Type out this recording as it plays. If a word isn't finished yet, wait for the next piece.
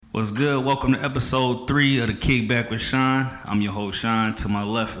What's good? Welcome to episode 3 of the Kickback with Shaun. I'm your host, Shaun. To my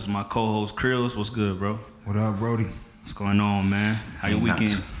left is my co-host, Krillz. What's good, bro? What up, Brody? What's going on, man? How your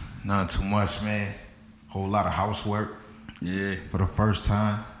weekend? Not too much, man. Whole lot of housework. Yeah. For the first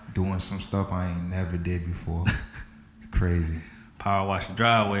time, doing some stuff I ain't never did before. It's crazy. Power wash the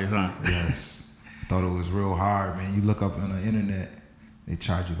driveways, huh? Yes. I thought it was real hard, man. You look up on the internet, they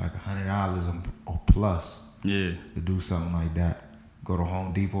charge you like $100 or plus Yeah. to do something like that. Go to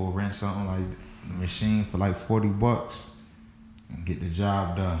Home Depot, rent something like the machine for like $40 and get the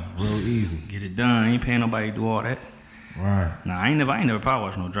job done. Real easy. Get it done. Ain't paying nobody to do all that. Right. Nah, I ain't never power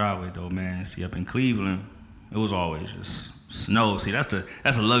washed no driveway though, man. See, up in Cleveland, it was always just snow. See, that's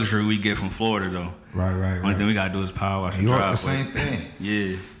a luxury we get from Florida though. Right. Only thing we gotta do is power wash the New York, driveway. the same thing.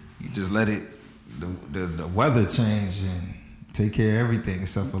 Yeah. You just let it, the weather change and take care of everything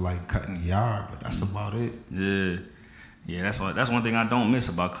except for like cutting the yard, but that's about it. Yeah, that's one thing I don't miss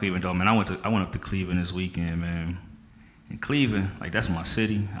about Cleveland though, man. I went up to Cleveland this weekend, man. In Cleveland, like that's my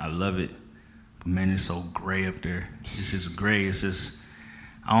city. I love it. But man, it's so gray up there. It's just gray. It's just,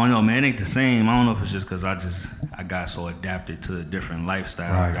 I don't know, man. It ain't the same. I don't know if it's just because I got so adapted to a different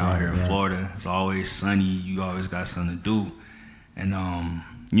lifestyle down here in Florida. It's always sunny. You always got something to do. And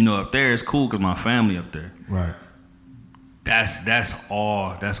up there it's cool because my family up there. Right. That's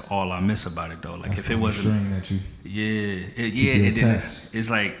all I miss about it though. Like that's if it wasn't string that you it's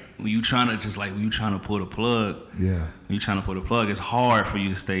like when you trying to pull the plug. Yeah. When you trying to pull the plug, it's hard for you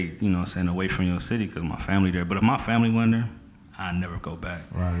to stay, away from your city because my family there. But if my family wasn't there, I'd never go back.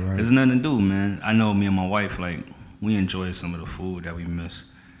 Right. There's nothing to do, man. I know me and my wife, like, we enjoy some of the food that we miss.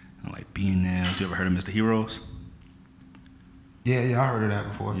 Like B&M's. You ever heard of Mr. Heroes? Yeah, I heard of that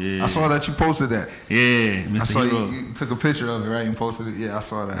before. Yeah. I saw that you posted that. Yeah, Mr. I saw Heroes. you took a picture of it, right? And posted it. Yeah, I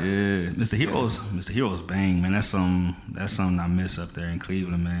saw that. Yeah, Mr. Heroes bang, man. That's something I miss up there in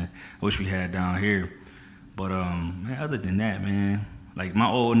Cleveland, man. I wish we had down here. But man, other than that, man, like my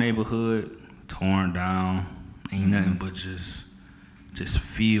old neighborhood torn down, ain't nothing but just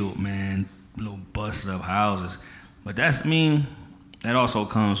field, man, little busted up houses. But that also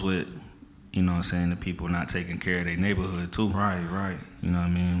comes with, the people not taking care of their neighborhood too. Right. You know what I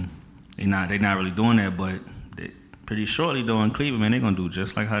mean? They not really doing that, but pretty shortly though in Cleveland, man, they gonna do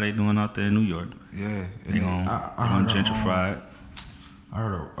just like how they doing out there in New York. Yeah. They gonna gentrify it. I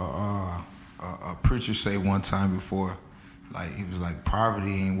heard a preacher say one time before, like he was like,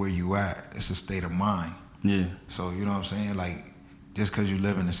 poverty ain't where you at, it's a state of mind. Yeah. So you know what I'm saying? Like just because you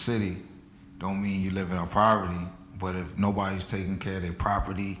live in a city don't mean you live in poverty. But if nobody's taking care of their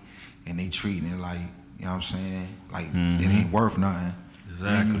property and they treating it like, you know what I'm saying, like it ain't worth nothing,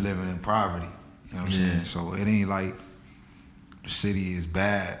 then you living in poverty. You know what I'm saying? So it ain't like the city is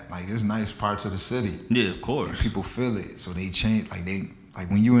bad. Like there's nice parts of the city. Yeah, of course. And people feel it, so they change. Like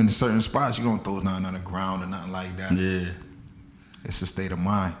when you in certain spots, you don't throw nothing on the ground or nothing like that. Yeah. It's a state of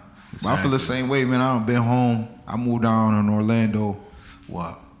mind. Exactly. But I feel the same way, man. I done been home. I moved down in Orlando.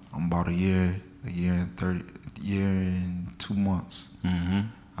 I'm about a year and 2 months.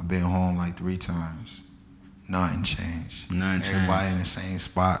 I've been home like 3 times. Nothing changed. Everybody in the same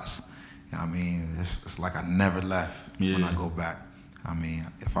spots. You know what I mean? It's like I never left when I go back. I mean,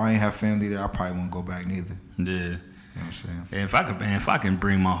 if I ain't have family there, I probably won't go back neither. Yeah. You know what I'm saying? Yeah, if I can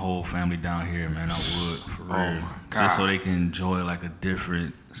bring my whole family down here, man, I would, for real. Oh my God. Just so they can enjoy like a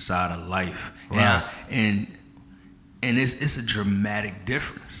different side of life. Right. And it's a dramatic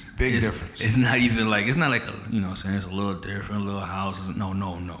difference. Big difference. It's not like a, it's a little different, little houses.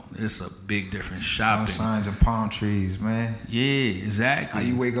 No. It's a big difference. Shopping. Sun signs and palm trees, man. Yeah, exactly. How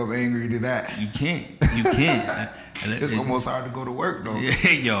you wake up angry to that? You can't. It's almost hard to go to work though.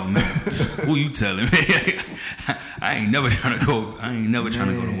 Yeah, yo, man. Who you telling, man? I ain't never trying to go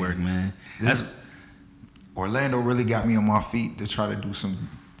to work, man. Orlando really got me on my feet to try to do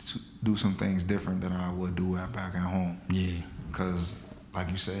some things different than I would do back at home. Yeah. Because, like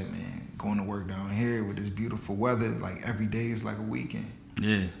you said, man, going to work down here with this beautiful weather, like every day is like a weekend.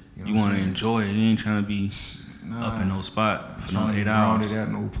 Yeah. You want to enjoy it. You ain't trying to be up in no spot for no 8 hours. Grounded at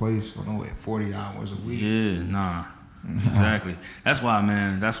no place for no 40 hours a week. Yeah, nah. Exactly. That's why,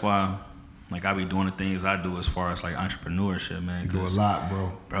 man. Like I be doing the things I do as far as like entrepreneurship, man. You do a lot,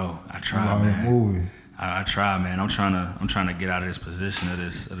 bro. Bro, I try, man. I try, man. I'm trying to get out of this position of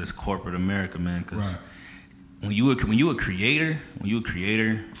this corporate America, man. Because when you a creator,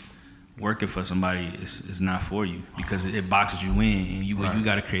 working for somebody is not for you because it boxes you in, and you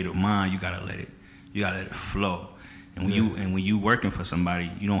got a creative mind. You gotta let it flow. And when you working for somebody,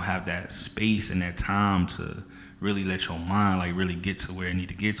 you don't have that space and that time to really let your mind like really get to where it need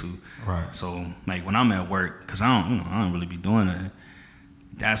to get to. Right. So like when I'm at work, cause I don't really be doing that.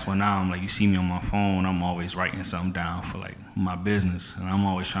 that's when I'm like, you see me on my phone, I'm always writing something down for like my business, and I'm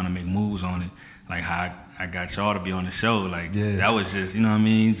always trying to make moves on it. Like how I got y'all to be on the show, like that was just, you know what I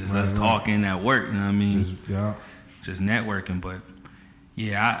mean, just us talking at work, you know what I mean, just networking. But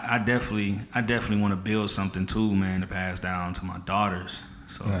yeah, I definitely want to build something too, man, to pass down to my daughters.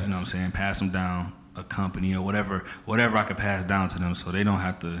 So you know what I'm saying, pass them down a company or whatever I could pass down to them, so they don't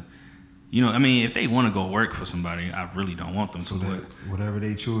have to. You know, I mean, if they want to go work for somebody, I really don't want them so to. That whatever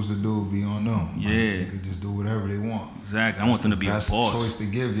they choose to do be on them. Yeah. Like, they can just do whatever they want. Exactly. I want them to be a boss. That's the choice to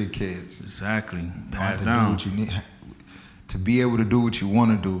give your kids. Exactly. Pass down. Do what you need. To be able to do what you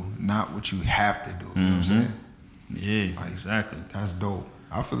want to do, not what you have to do. You know what I'm saying? Yeah, like, exactly. That's dope.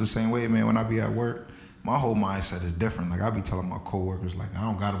 I feel the same way, man, when I be at work. My whole mindset is different. Like, I be telling my coworkers, like, I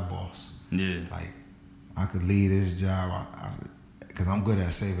don't got a boss. Yeah. Like, I could leave this job because I'm good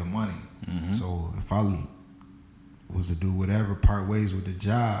at saving money. So if I was to do whatever, part ways with the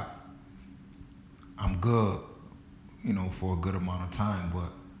job, I'm good, you know, for a good amount of time. But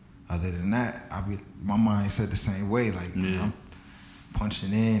other than that, my mindset the same way. Like, I'm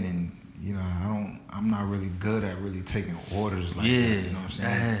punching in, and you know, I'm not really good at really taking orders like that. You know what I'm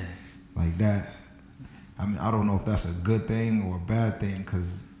saying? Like that. I mean, I don't know if that's a good thing or a bad thing,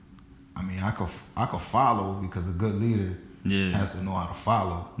 because I mean, I could follow, because a good leader has to know how to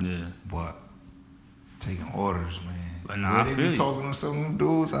follow. Yeah. But taking orders, man. But nah, they be talking to some of them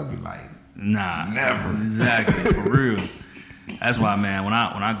dudes, I be like, nah, never. Exactly, for real. That's why, man. When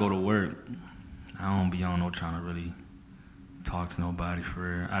I go to work, I don't be on no trying to really talk to nobody for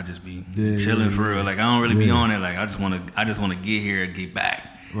real. I just be chilling for real. Like, I don't really be on it. Like, I just wanna get here and get back.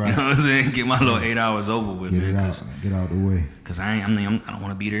 Right. You know what I'm saying? Get my little 8 hours over with. Get out the way. Cause I don't want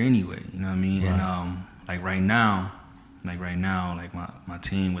to be there anyway. You know what I mean? Right. And like right now, like my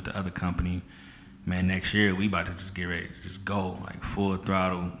team with the other company, man, next year we about to just get ready to just go like full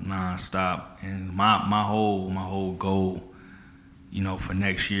throttle, nonstop. And my whole goal, you know, for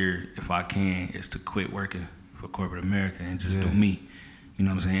next year, if I can, is to quit working for corporate America and just do me. You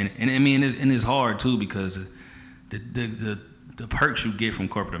know what I'm saying? And I mean, it's hard too, because the perks you get from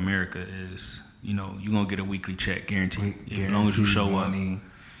corporate America is, you know, you're going to get a weekly check guaranteed as long as you show money, up.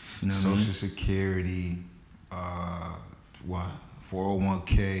 You know Social Security,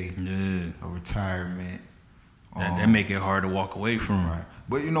 401k, a retirement. That make it hard to walk away from. Right.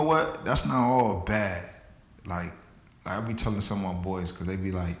 But you know what? That's not all bad. Like I be telling some of my boys, because they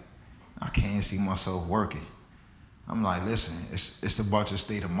be like, I can't see myself working. I'm like, listen, it's about your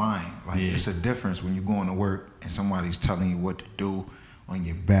state of mind. Like, it's a difference when you're going to work and somebody's telling you what to do on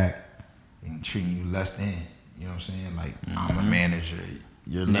your back and treating you less than. You know what I'm saying? Like, I'm a manager,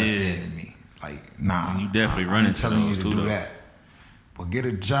 you're less than me. Like, nah, and you definitely run into telling you to too, do though. that. But get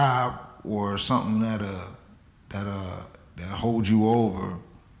a job or something that holds you over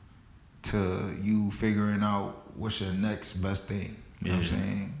to you figuring out what's your next best thing. You know what I'm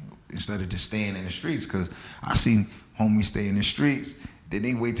saying? Instead of just staying in the streets, because I seen homies stay in the streets, then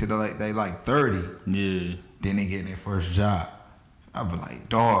they wait till they like 30, then they get their first job. I be like,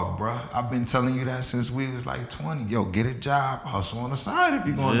 dog, bro, I've been telling you that since we was like 20. Yo, get a job, hustle on the side if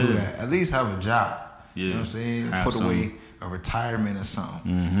you're gonna do that. At least have a job. You know what I'm saying? Put away a retirement or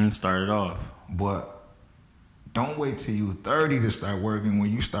something. Start it off. But don't wait till you 30 to start working when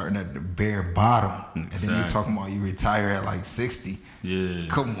you starting at the bare bottom. Exactly. And then they talking about you retire at like 60. Yeah.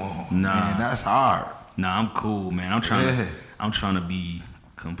 Come on, man, that's hard. Nah, I'm cool, man. I'm trying to be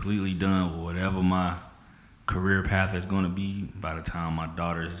completely done with whatever my career path is going to be by the time my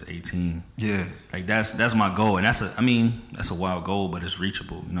daughter is 18. Yeah. Like that's my goal, and that's a wild goal, but it's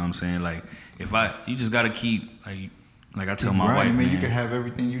reachable. You know what I'm saying? Like you just got to keep like I tell my wife, man, you can have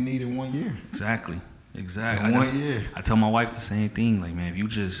everything you need in 1 year. Exactly. In 1 year. I tell my wife the same thing. Like, man, if you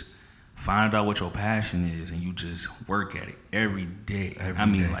just find out what your passion is and you just work at it every day.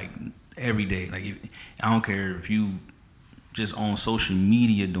 Like every day. Like, I don't care if you just on social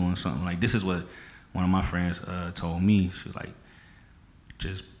media doing something. Like, this is what one of my friends told me. She was like,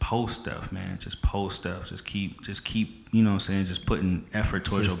 just post stuff, man. Just post stuff. Just keep, you know what I'm saying, just putting effort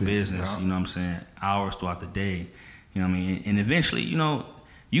towards your business, you know what I'm saying, hours throughout the day. You know what I mean? And eventually, you know,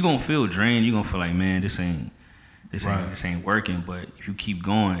 you're going to feel drained. You're going to feel like, man, this ain't working. But if you keep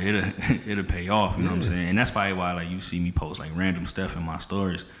going, it'll pay off, you know what I'm saying? And that's probably why, like, you see me post, like, random stuff in my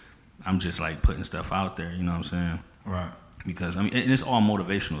stories. I'm just, like, putting stuff out there, you know what I'm saying? Right. Because, I mean, and it's all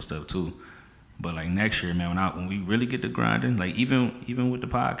motivational stuff, too. But, like, next year, man, when we really get to grinding, like, even with the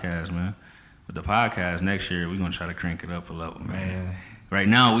podcast, man, with the podcast next year, we're going to try to crank it up a level, man. Right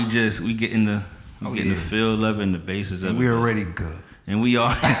now, we getting the feel of it and the basis of it. We're already good. And we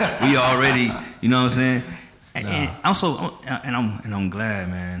already, you know what I'm saying? And I'm glad,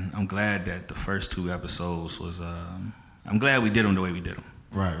 man. I'm glad that the first 2 episodes was. I'm glad we did them the way we did them.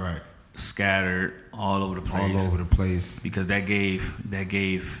 Right. Scattered all over the place. Because that gave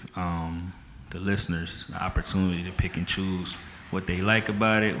the listeners the opportunity to pick and choose what they like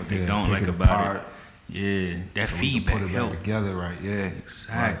about it, what they don't like about it. Yeah, that so feedback put it helped. Together, right? Yeah,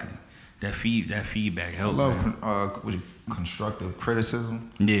 exactly. Right. That feedback helped. I love constructive criticism.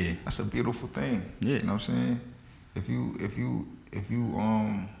 Yeah, that's a beautiful thing. Yeah, you know what I'm saying. If you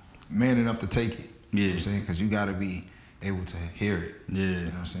man enough to take it. Yeah, you know what I'm saying, because you got to be able to hear it. Yeah, you know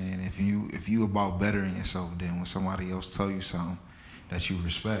what I'm saying. If you about bettering yourself, then when somebody else tell you something that you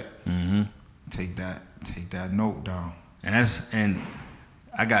respect, take that note down. And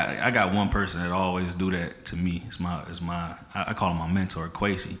I got one person that always do that to me. It's my I call him my mentor,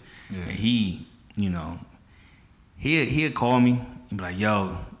 Quasi. Yeah. And he, he'll call me and be like,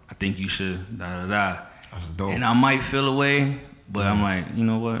 "Yo, I think you should da da da." That's dope. And I might feel away, but I'm like, you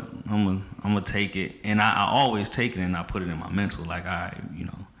know what? I'm gonna take it, and I always take it and I put it in my mental. Like,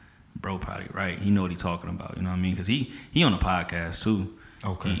 bro, probably right. He know what he talking about. You know what I mean? Because he on a podcast too.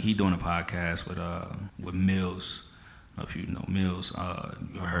 Okay. He doing a podcast with Mills. I don't know if you know Mills.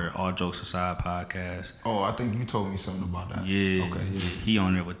 You heard All Jokes Aside podcast. Oh, I think you told me something about that. Yeah. Okay. Yeah. He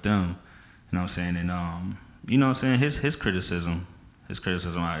on there with them. You know what I'm saying? And you know what I'm saying? His criticism.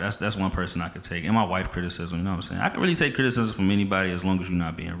 That's one person I could take. And my wife's criticism. You know what I'm saying? I can really take criticism from anybody as long as you're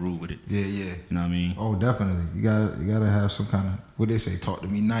not being rude with it. Yeah. You know what I mean? Oh, definitely. You gotta have some kind of, what they say, talk to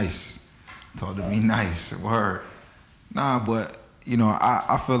me nice. Talk to me nice. Word. Nah, but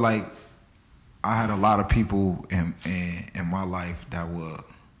I feel like I had a lot of people in my life that would,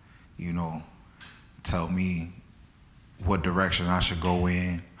 tell me what direction I should go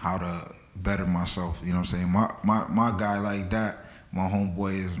in, how to better myself. You know what I'm saying? My guy like that, my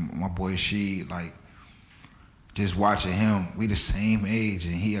homeboy is my boy She, like, just watching him, we the same age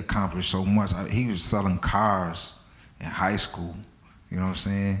and he accomplished so much. He was selling cars in high school. You know what I'm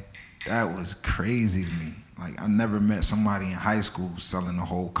saying? That was crazy to me. Like, I never met somebody in high school selling a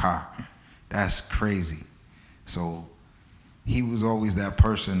whole car. That's crazy. So he was always that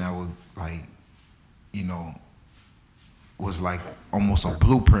person that would, like, was like almost a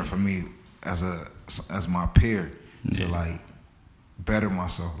blueprint for me as my peer to like better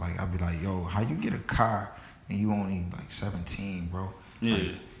myself. Like, I'd be like, yo, how you get a car and you only like 17, bro? Yeah.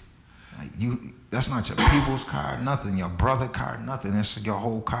 Like you, that's not your people's car, nothing. Your brother car, nothing. That's your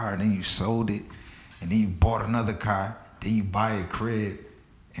whole car. And then you sold it, and then you bought another car. Then you buy a crib,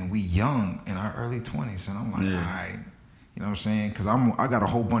 and we young in our early 20s. And I'm like, all right, you know what I'm saying? Because I got a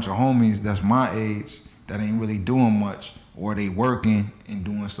whole bunch of homies that's my age that ain't really doing much, or they working and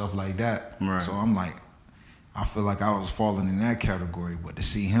doing stuff like that. Right. So I'm like, I feel like I was falling in that category. But to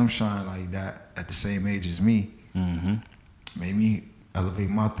see him shine like that at the same age as me made me elevate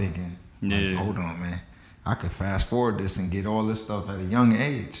my thinking. Yeah. Like, hold on, man. I could fast forward this and get all this stuff at a young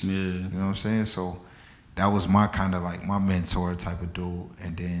age. Yeah. You know what I'm saying? So that was my kind of like my mentor type of dude.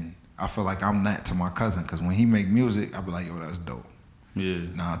 And then I feel like I'm that to my cousin, because when he make music, I be like, yo, that's dope. Yeah.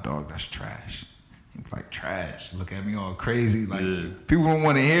 Nah, dog, that's trash. He's like, trash. Look at me all crazy. Like, people don't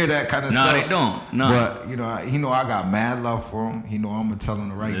want to hear that kind of stuff. No, they don't. No. But, he know I got mad love for him. He know I'm going to tell him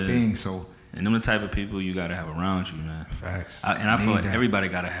the right thing. So. And them the type of people you got to have around you, man. Facts. I feel like everybody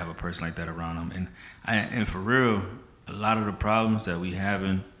got to have a person like that around them. And for real, a lot of the problems that we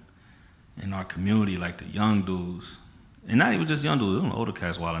having in our community, like the young dudes, and not even just young dudes, them older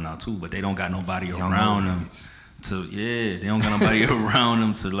cats wilding out too, but they don't got nobody around them they don't got nobody around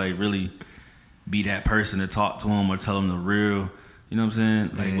them to like really be that person to talk to them or tell them the real. You know what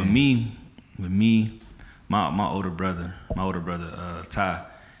I'm saying? Like with me, my older brother, Ty.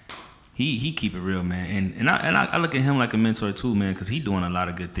 He keep it real, man, and I look at him like a mentor too, man, because he doing a lot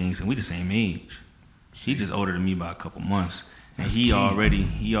of good things, and we the same age. He just older than me by a couple months, and he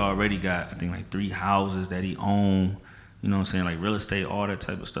already got, I think, like 3 houses that he own. You know what I'm saying, like real estate, all that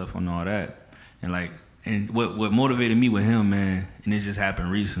type of stuff and all that. And what motivated me with him, man, and it just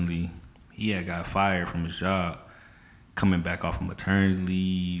happened recently. He had got fired from his job, coming back off of maternity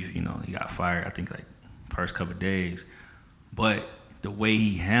leave. He got fired, I think, like first couple of days, but the way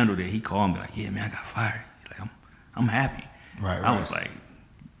he handled it, he called me like, yeah, man, I got fired. Like, I'm happy. Right. I was like,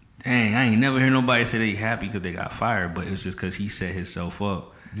 dang, I ain't never heard nobody say they happy because they got fired, but it was just because he set himself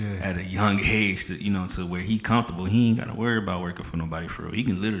up at a young age to where he comfortable. He ain't got to worry about working for nobody for real. He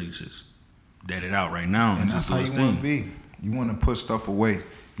can literally just dead it out right now. And that's how you want to be. You want to put stuff away.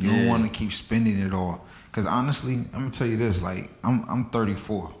 You don't want to keep spending it all. Because honestly, I'm going to tell you this, like, I'm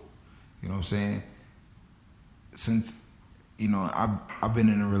 34. You know what I'm saying? Since... I've been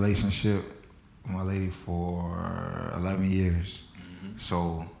in a relationship my lady for 11 years.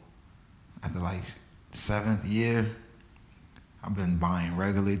 So after like 7th year, I've been buying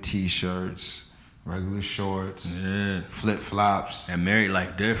regular T-shirts, regular shorts, flip-flops. And married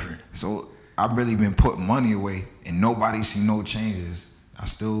life different. So I've really been putting money away, and nobody see no changes. I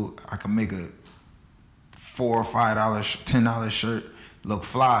can make a $4 or $5, $10 shirt look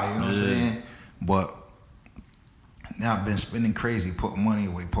fly. You know what I'm saying? But now I've been spending crazy, putting money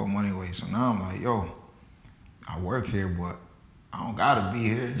away. So now I'm like, yo, I work here, but I don't gotta be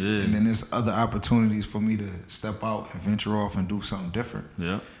here. Yeah. And then there's other opportunities for me to step out and venture off and do something different.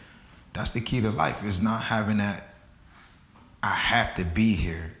 Yeah. That's the key to life, is not having that I have to be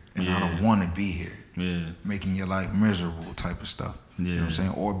here and I don't want to be here. Yeah. Making your life miserable type of stuff. Yeah. You know what I'm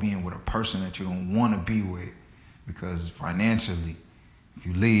saying? Or being with a person that you don't want to be with, because financially, if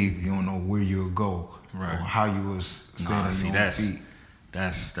you leave, you don't know where you'll go, right, or how you will stand on your own feet.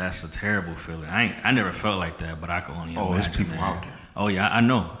 That's a terrible feeling. I never felt like that, but I can only imagine. Oh, there's people man. out there. Oh yeah, I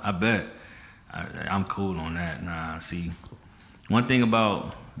know. I bet. I'm cool on that. Nah, see, one thing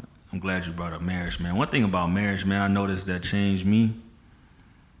about, I'm glad you brought up marriage, man. One thing about marriage, man, I noticed that changed me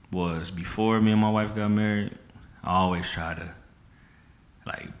was before me and my wife got married, I always try to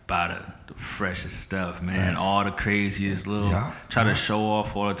like buy the freshest stuff, man. Yes. All the craziest little, try to show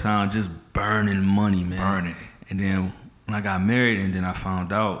off all the time, just burning money, man. Burning it. And then when I got married, and then I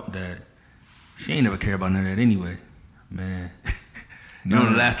found out that she ain't never cared about none of that anyway, man. You know,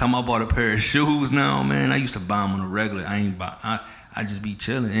 the last time I bought a pair of shoes now, man, I used to buy them on a regular. I just be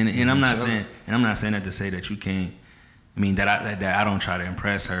chilling. And I'm not saying that to say that you can't, I mean, that I don't try to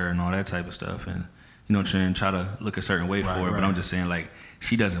impress her and all that type of stuff, and you know what I'm saying, try to look a certain way for it. But I'm just saying, like,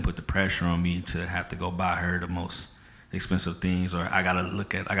 she doesn't put the pressure on me to have to go buy her the most expensive things, or I gotta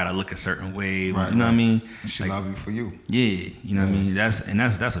look a certain way. Right, you know what I mean? And she love you for you. Yeah, you know what I mean.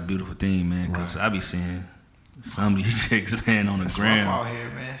 That's a beautiful thing, man. Because I be seeing some of these chicks, man, on the gram. It's rough out here,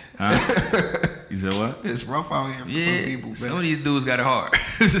 man. Huh? You said what? It's rough out here for some people, man. Some of these dudes got it hard.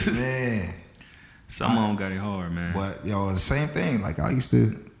 Man. Some of them got it hard, man. But, yo, the same thing. Like, I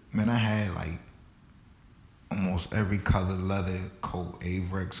had, like, almost every color leather coat,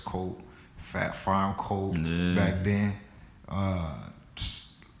 Avrex coat, Fat Farm coat back then.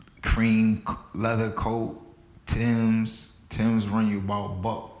 Cream leather coat, Tim's. Tim's run you about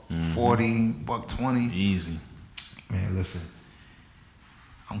 $140, $120. Easy. Man, listen.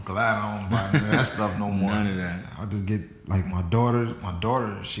 I'm glad I don't buy none of that stuff no more. None of that. I just get, like, my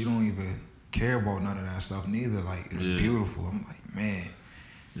daughter, she don't even care about none of that stuff neither. Like, it's beautiful. I'm like, man.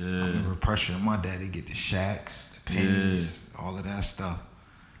 I remember pressuring my dad to get the Shacks, the pennies, all of that stuff.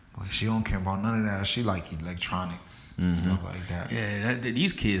 But she don't care about none of that. She like electronics, stuff like that. Yeah,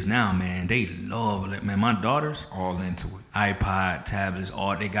 these kids now, man, they love it. Man, my daughters, all into it. iPod, tablets,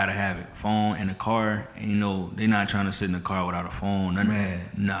 all, they gotta have it. Phone in the car, and you know, they not trying to sit in the car without a phone.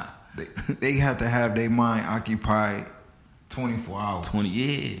 Nah. They have to have their mind occupied 24 hours.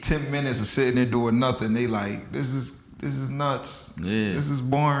 10 minutes of sitting there doing nothing. They like, this is nuts. Yeah. This is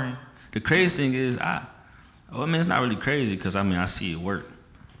boring. The crazy thing is, it's not really crazy, because I see it work.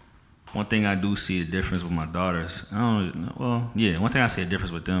 One thing I do see a difference with my daughters. One thing I see a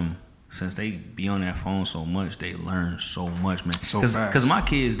difference with them, since they be on that phone so much, they learn so much, man. So fast. Because my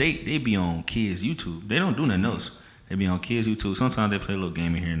kids, they be on kids' YouTube. They don't do nothing else. They be on kids' YouTube. Sometimes they play a little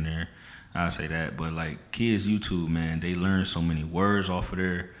game here and there. I'll say that. But, like, kids' YouTube, man, they learn so many words off of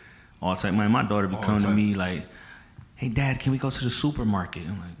there. All the time. Man, my daughter be coming to me like, hey, Dad, can we go to the supermarket?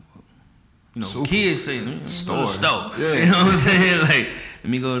 I'm like, you know, kids say, store. Yeah. You know what I'm saying? Like, let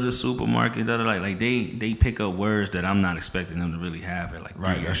me go to the supermarket. Like they pick up words that I'm not expecting them to really have at like 3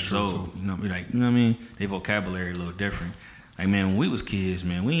 years that's true old. too. You know what I mean? Their vocabulary a little different. Like, man, when we was kids,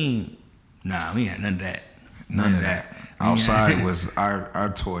 man, we had none of that. None of that. Outside was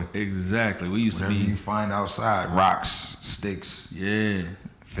our toy. Exactly. We used Whatever to be. you find outside, rocks, sticks,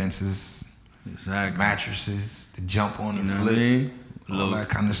 fences, exactly, mattresses, to jump on and flip. What I mean? All that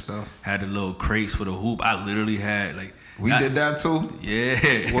kind of stuff. Had the little crates for the hoop. I literally had like. We did that too.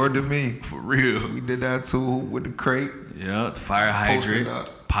 Yeah. Word to me. For real. We did that too with the crate. Yeah, the fire hydrant.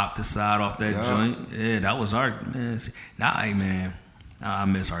 Pop the side off that joint. Yeah, that was our, man. See, I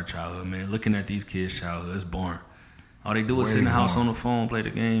miss our childhood, man. Looking at these kids' childhood, it's boring. All they do is sit in the house on the phone, play the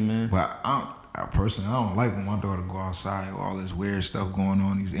game, man. But I don't like when my daughter go outside with all this weird stuff going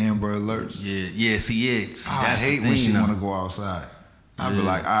on, these Amber Alerts. Yeah. See, I hate when she want to go outside. I be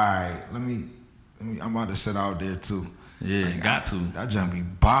like, all right, let me. I'm about to sit out there too. Yeah, like, got to. That junk be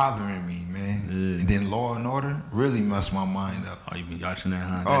bothering me, man. Yeah. And then Law and Order really messed my mind up. Oh, you be watching that,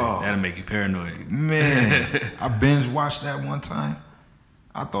 huh? That'll make you paranoid. Man, I binge watched that one time.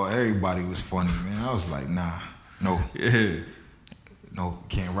 I thought everybody was funny, man. I was like, nah, no. Yeah. No,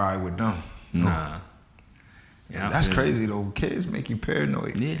 can't ride with them. No. Nah. Yeah, that's crazy though. Kids make you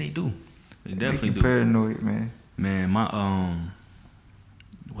paranoid. Yeah, they do. They definitely make you do. paranoid, man. Man, my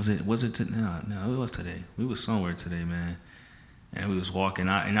was it no, it was today. We was somewhere today, man. And we was walking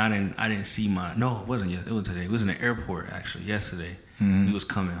out, and I didn't see my. No, it wasn't yet. It was today. It was in the airport actually yesterday. Mm-hmm. We was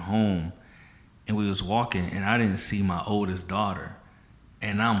coming home, and we was walking, and I didn't see my oldest daughter,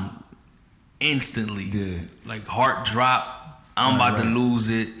 and I'm instantly like heart drop. I'm about to lose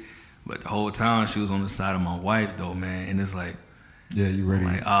it, but the whole time she was on the side of my wife though, man. And it's like, yeah, you ready?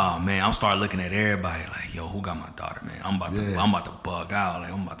 I'm like, oh man, I'm starting looking at everybody like, yo, who got my daughter, man? I'm about to bug out,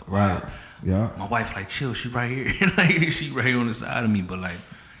 like I'm about to right. Yeah. My wife like, chill, she right here. Like she right on the side of me, but like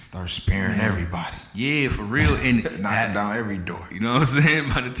start sparing everybody. Yeah, for real. And knocking down every door. You know what I'm saying?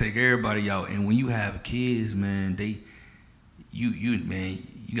 About to take everybody out. And when you have kids, man,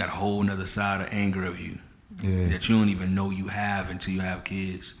 you got a whole nother side of anger of you. Yeah. That you don't even know you have until you have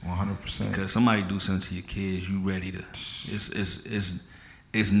kids. 100%. Because somebody do something to your kids, you ready to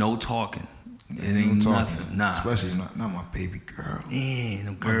it's no talking. It ain't no nothing. Nah. Especially not my baby girl. Yeah,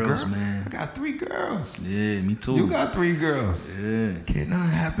 them girls, man. I got 3 girls. Yeah, me too. You got 3 girls. Yeah. Can't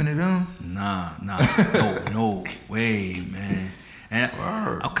nothing happen to them. Nah. No way, man. And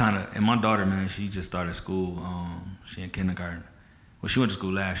I'm kind of, and my daughter, man, she just started school. She in kindergarten. Well, she went to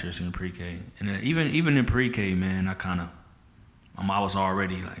school last year. She in pre-K. And even in pre-K, man, I was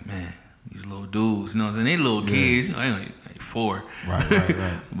already like, man, these little dudes, you know what I'm saying? They little kids, you know, they only like 4.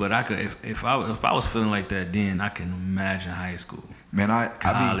 Right. But I could, if I was feeling like that then, I can imagine high school. Man,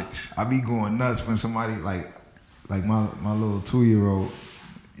 college. I be going nuts when somebody like my little 2-year-old,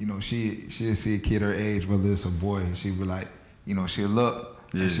 you know, she'll see a kid her age, whether it's a boy, and she'll be like, you know, she'll look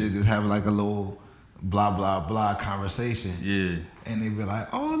and she'll just have like a little blah blah blah conversation. Yeah. And they be like,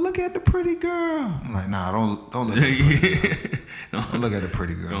 "Oh, look at the pretty girl." I'm like, "Nah, don't look at the pretty girl. Don't look at the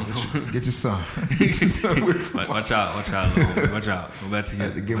pretty girl. Get your son. Get your son with me. Watch out, little. Watch out. Go back to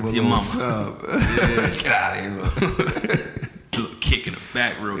your mama. Sub. Yeah. Get out of here, look. Little kick in the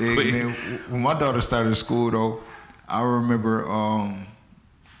back real quick. Man, when my daughter started school though, I remember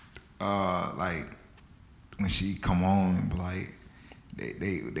like when she come home and be like,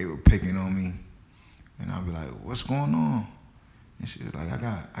 they were picking on me, and I'd be like, "What's going on?" And she was like, I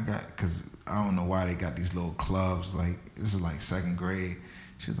got, because I don't know why they got these little clubs. Like, this is like 2nd grade.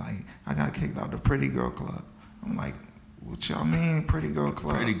 She was like, I got kicked out the pretty girl club. I'm like, what y'all mean, pretty girl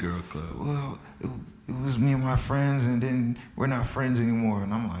club? Pretty girl club. Well, it was me and my friends, and then we're not friends anymore.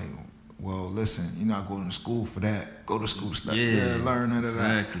 And I'm like, well, listen, you're not going to school for that. Go to school to study, learn,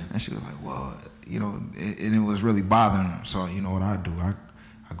 exactly. And she was like, well, you know, and it was really bothering her. So, you know what I do? I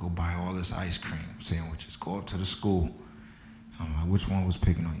go buy all this ice cream sandwiches, go up to the school. I'm like, which one was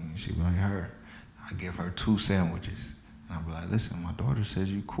picking on you? And she be like, her. I give her 2 sandwiches. And I be like, listen, my daughter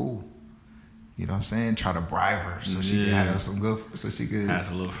says you cool. You know what I'm saying? Try to bribe her so she can have some good, so she could have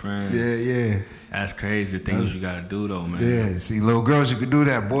a little friend. Yeah. That's crazy. The things you gotta do though, man. Yeah, see, little girls you can do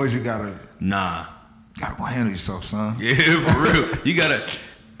that. Boys, you gotta go handle yourself, son. Yeah, for real. You gotta,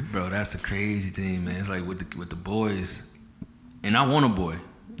 bro. That's the crazy thing, man. It's like with the boys, and I want a boy.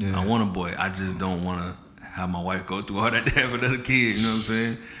 Yeah. I want a boy. I just don't want to have my wife go through all that to have another kid, you know what I'm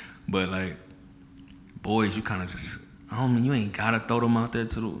saying? But like, boys, you kind of just, I mean, you ain't gotta throw them out there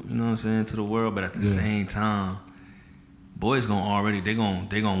to the, you know what I'm saying, to the world. But at the same time, boys they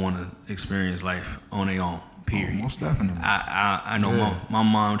gonna want to experience life on their own. Period. Oh, most definitely. I know my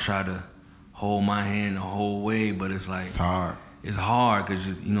mom tried to hold my hand the whole way, but it's like it's hard. It's hard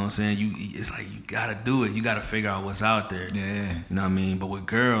because you know what I'm saying. It's like you gotta do it. You gotta figure out what's out there. Yeah. You know what I mean. But with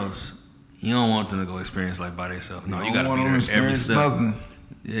girls, you don't want them to go experience life by themselves. No, you gotta be there every step. Nothing.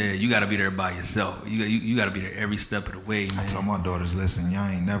 Yeah, you gotta be there by yourself. You gotta be there every step of the way, man. I tell my daughters, listen, y'all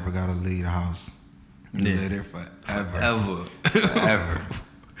ain't never gotta leave the house. You live there forever. Forever.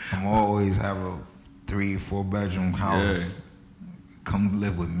 I'm always have a 3-4 bedroom house. Yeah. Come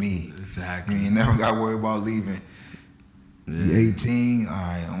live with me. Exactly. You ain't never gotta worry about leaving. Yeah. You 18, all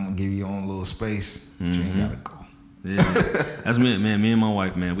right, I'm gonna give you your own little space, but you ain't gotta go. Yeah, that's me, man. Me and my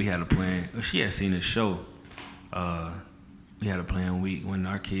wife, man, we had a plan. She had seen this show. We had a plan. When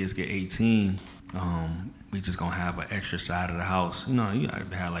our kids get 18, we just gonna have an extra side of the house. You know, you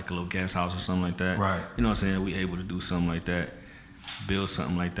gotta have like a little guest house or something like that. Right. You know what I'm saying? We able to do something like that, build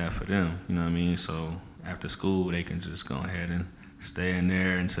something like that for them. You know what I mean? So after school, they can just go ahead and stay in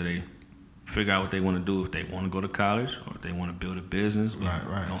there until they figure out what they want to do. If they want to go to college or if they want to build a business, right.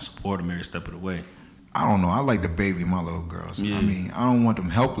 We don't support them every step of the way. I don't know. I like to baby my little girls. Yeah. I mean, I don't want them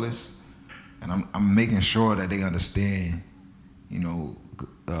helpless, and I'm making sure that they understand, you know,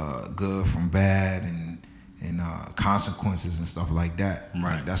 good from bad and consequences and stuff like that.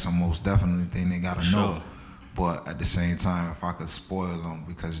 Right. That's a most definitely thing they gotta know. But at the same time, if I could spoil them,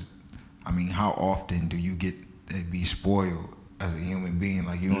 because I mean, how often do you get to be spoiled as a human being?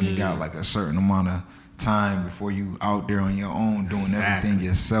 Like you only got like a certain amount of time before you out there on your own doing everything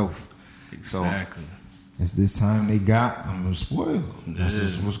yourself. Exactly. So it's this time they got, I'm gonna spoil them. That's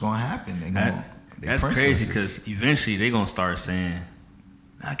just what's gonna happen. That's crazy because eventually they gonna start saying,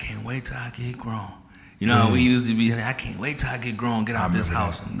 "I can't wait till I get grown." You know how we used to be, "I can't wait till I get grown, get out this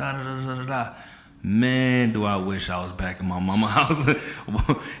house." And da, da, da, da, da, da. Man, do I wish I was back in my mama's house. It was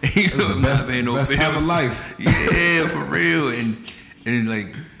the best time of life. Yeah, for real. And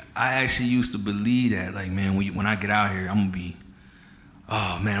like, I actually used to believe that. Like, man, when I get out here, I'm gonna be,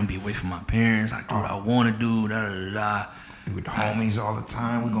 I'm gonna be away from my parents. I do what I want to do. Da da da da. We with the homies all the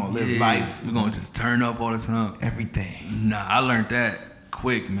time. We're gonna live life. We're gonna just turn up all the time. Everything. Nah, I learned that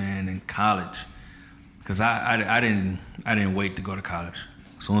quick, man, in college. Cause I didn't wait to go to college.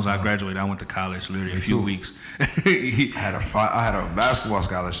 As soon as I graduated, I went to college. Literally a few weeks. I had a basketball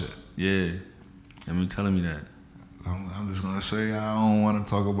scholarship. Yeah, I mean, telling me that. I'm just gonna say I don't want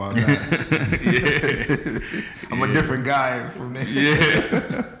to talk about that. Yeah, I'm a different guy from there.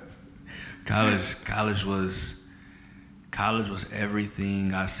 Yeah, college was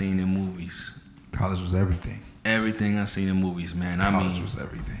everything I seen in movies. College was everything. Everything I seen in movies, man. College was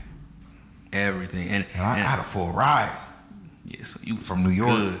everything. Everything, and I had a full ride. Yeah, so you from New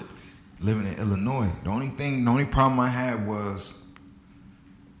York, good. Living in Illinois. The only problem I had was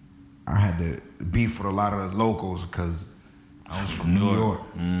I had to beef with a lot of the locals because I was from New York.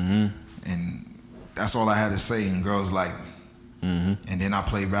 Mm-hmm. And that's all I had to say, and girls like me. Mm-hmm. And then I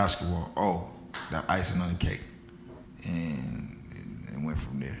played basketball. Oh, that icing on the cake. And it went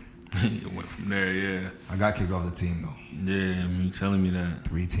from there. It went from there, yeah. I got kicked off the team, though. Yeah, I mean, you telling me that.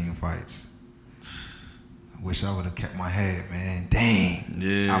 3 team fights. Wish I would have kept my head, man. Dang.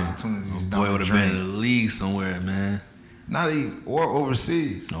 Yeah. Opportunities down the drain. Boy would have been in the league somewhere, man. Not even, or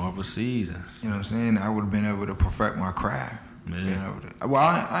overseas. No, overseas. You know what I'm saying? I would have been able to perfect my craft. Yeah. Well,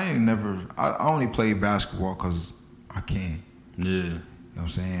 I only played basketball because I can. Yeah. You know what I'm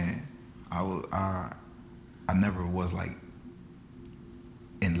saying? I never was like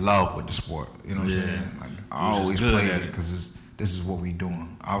in love with the sport. You know what I'm saying? Like I always played it because this is what we doing.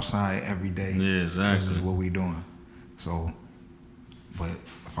 Outside every day. Yeah, exactly. This is what we doing. So, but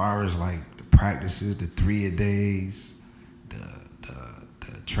as far as like the practices, the 3-a-days,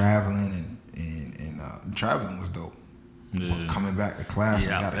 the traveling and traveling was dope. Yeah. But coming back to class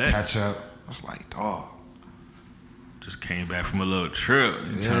and got to catch up, I was like, dog. Just came back from a little trip.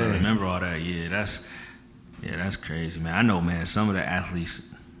 Trying to remember all that. Yeah, that's crazy, man. I know, man. Some of the athletes.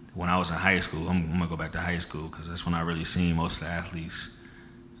 When I was in high school, I'm gonna go back to high school because that's when I really seen most of the athletes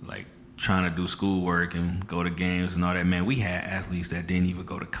like trying to do schoolwork and go to games and all that. Man, we had athletes that didn't even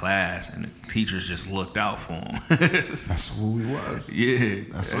go to class and the teachers just looked out for them. That's who we was. Yeah,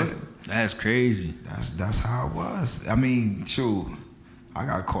 that's crazy. That's how it was. I mean, shoot, I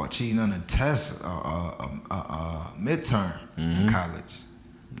got caught cheating on a test, midterm in college.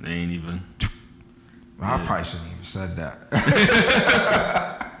 They ain't even. Well, I probably shouldn't even said that.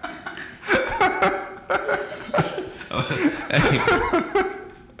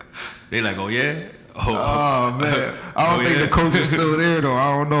 They like, oh yeah? Oh man. I don't think the coach is still there though.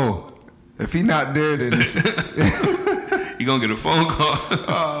 I don't know. If he not there, then he gonna get a phone call.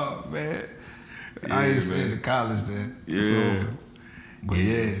 Oh man. I ain't staying in college then. Yeah. So, but we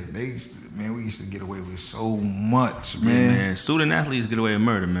used to get away with so much, man. Yeah, man. Student athletes get away with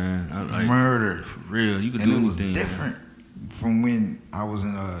murder, man. Murder. For real. You could and do it was anything, different from when I was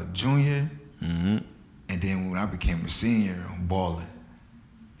in a junior. Mm-hmm. And then when I became a senior, I'm balling.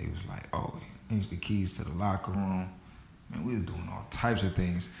 It was like, oh, here's the keys to the locker room. Man, we was doing all types of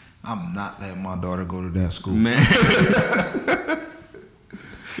things. I'm not letting my daughter go to that school. Man.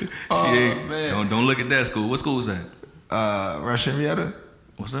 Man. Don't look at that school. What school is that? Rush Henrietta.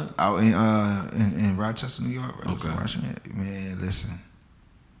 What's that? Out in Rochester, New York. Okay. Man, listen.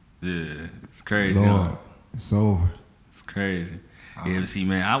 Yeah, it's crazy. Lord, it's over. It's crazy. Yeah, see,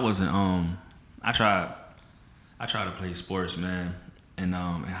 man, I wasn't. I tried to play sports, man. And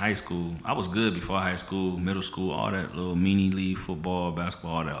in high school, I was good before high school, middle school, all that little mini league, football,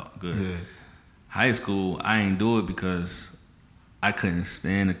 basketball, all that good. Yeah. High school, I ain't do it because I couldn't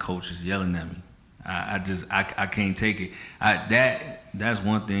stand the coaches yelling at me. I can't take it. That's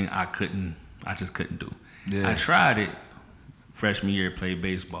one thing I just couldn't do. Yeah. I tried it freshman year, played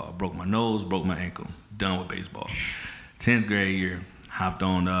baseball, broke my nose, broke my ankle, done with baseball. 10th grade year, hopped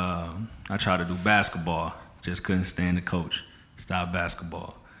on. I tried to do basketball, just couldn't stand the coach. Stopped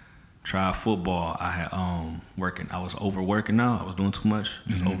basketball. Tried football. I had I was overworking out. I was doing too much,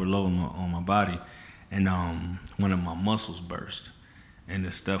 just overloading on my body, and one of my muscles burst, and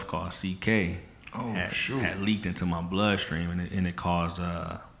this stuff called CK had leaked into my bloodstream, and it caused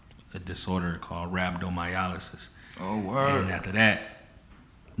a disorder called rhabdomyolysis. Oh, word! And after that,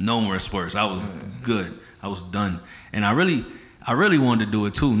 no more sports. I was good. I was done, and I really wanted to do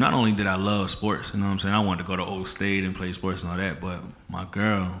it too. Not only did I love sports, you know what I'm saying, I wanted to go to Old State and play sports and all that, but my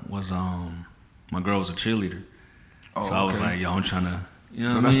girl was a cheerleader. Oh, so I was like, yo, I'm trying to, you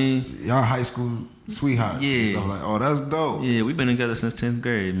know what I mean? Y'all high school sweethearts and stuff like, oh, that's dope. Yeah, we've been together since 10th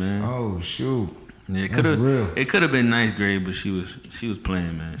grade, man. Oh, shoot. Yeah, it could have been ninth grade, but she was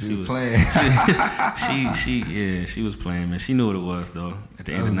playing, man. She was playing. She was playing, man. She knew what it was though. At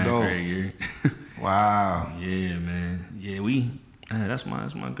the end of ninth grade year. Wow. Yeah, man. Yeah, that's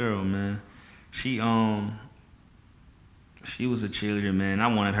my girl, man. She was a cheerleader, man. I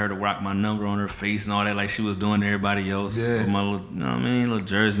wanted her to rock my number on her face and all that, like she was doing to everybody else. Yeah. With my little, you know what I mean, little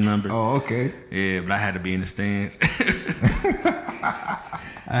jersey number. Oh, okay. Yeah, but I had to be in the stands.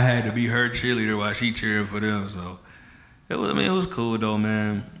 I had to be her cheerleader while she cheering for them. So it was cool though,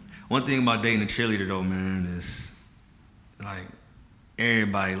 man. One thing about dating a cheerleader though, man, is like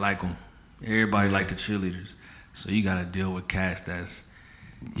everybody like them. Everybody like the cheerleaders. So you gotta deal with cats that's,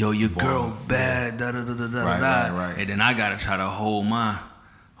 yo, your girl bad, da da da da da da. Right. And then I gotta try to hold my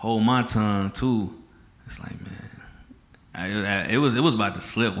tongue too. It's like, man, it was about to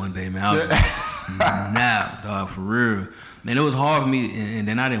slip one day, man. I was like, snap, dog, for real. Man, it was hard for me, and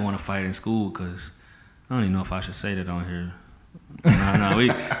then I didn't want to fight in school because I don't even know if I should say that on here. No,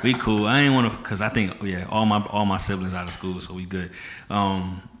 we cool. I ain't want to, because I think, all my siblings out of school, so we good.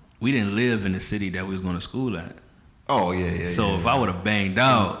 We didn't live in the city that we was going to school at. Oh, yeah. So if I would have banged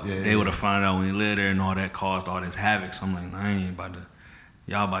out, they would have found out we lived there and all that caused all this havoc. So I'm like, I ain't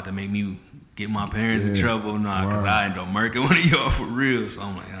y'all about to make me get my parents in trouble. Nah, because I end up murking one of y'all for real. So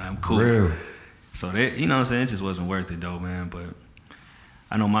I'm like, I'm cool. Real. So that, you know what I'm saying, it just wasn't worth it though, man. But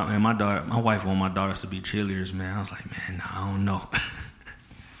I know my wife wanted my daughters to be cheerleaders, man. I was like, man, nah, I don't know.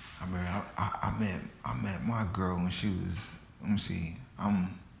 I mean, I met my girl when she was, let me see,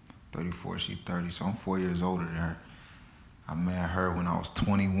 I'm 34, she's 30, so I'm 4 years older than her. I met her when I was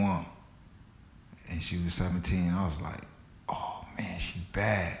 21, and she was 17. I was like, oh man, she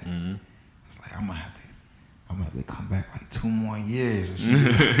bad. Mm-hmm. I was like, I'm gonna have to come back like 2 more years. Or she,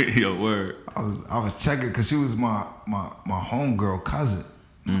 Yo, word. I was checking because she was my homegirl cousin.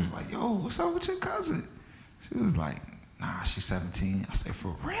 I was like, yo, what's up with your cousin? She was like, nah, she's 17. I said,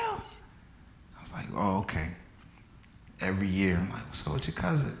 for real? I was like, oh, okay. Every year, I'm like, what's up with your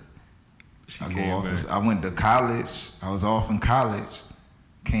cousin? I went to college. I was off in college.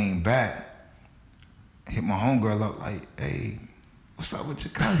 Came back. Hit my homegirl up like, hey, what's up with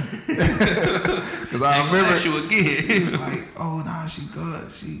your cousin? Because I remember you again. She was like, oh, nah, she good.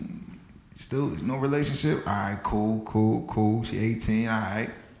 She still no relationship. All right, cool. She 18. All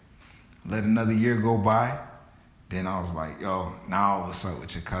right. Let another year go by. Then I was like, yo, now what's up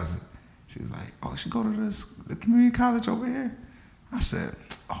with your cousin? She was like, oh, she go to the community college over here. I said,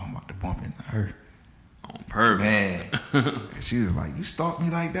 oh, I'm about to bump into her. On purpose. Man. And she was like, you stalked me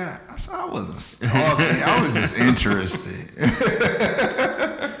like that? I said, I wasn't stalking. I was just interested.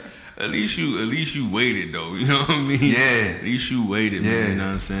 At least you waited though, you know what I mean? Yeah. At least you waited, man, you know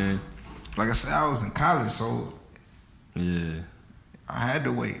what I'm saying? Like I said, I was in college, so yeah, I had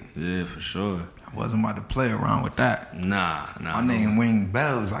to wait. Yeah, for sure. I wasn't about to play around with that. Nah. My name ring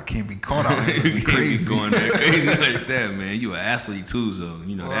bells. I can't be caught out here looking crazy. Going there crazy like that, man. You an athlete too, so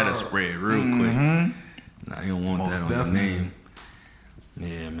you know that'll spread real quick. Nah, you don't want most that on your name.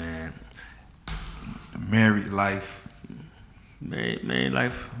 Yeah, man. Married life. Married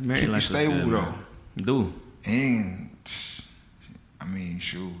life. Keep you stable good, though. Do. And I mean,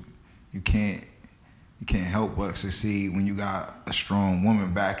 shoot, you can't help but succeed when you got a strong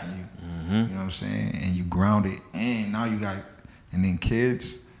woman backing you. Mm-hmm. You know what I'm saying? And you grounded, and now you got, and then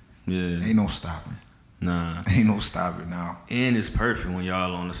kids. Yeah. Ain't no stopping. Nah. Ain't no stopping now. And it's perfect when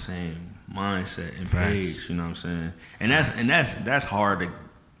y'all on the same mindset and page. You know what I'm saying? And that's hard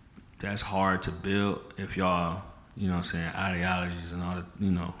to build if y'all, you know what I'm saying, ideologies and all the,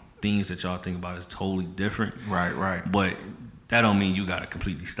 things that y'all think about is totally different. Right. But that don't mean you gotta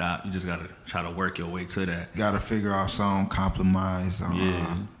completely stop. You just gotta try to work your way to that. You gotta figure out some compromise. You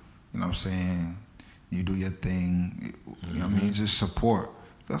know what I'm saying? You do your thing. You know what I mean? Just support.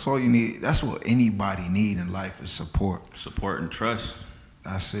 That's all you need. That's what anybody need in life is support. Support and trust.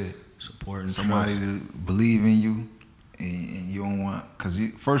 That's it. Support and somebody trust. Somebody to believe in you, and you don't want, because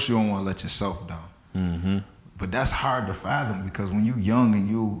first you don't want to let yourself down. Mm-hmm. But that's hard to fathom because when you young and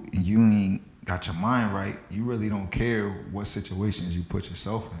you ain't got your mind right, you really don't care what situations you put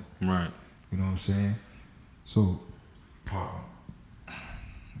yourself in. Right. You know what I'm saying? So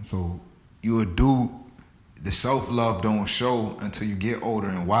you would do the self-love don't show until you get older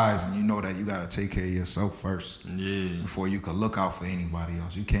and wise and you know that you gotta take care of yourself first. Yeah. Before you can look out for anybody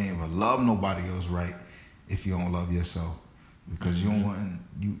else. You can't even love nobody else right if you don't love yourself. Because you don't want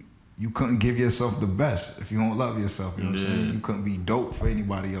you couldn't give yourself the best if you don't love yourself. You know what I'm saying? You couldn't be dope for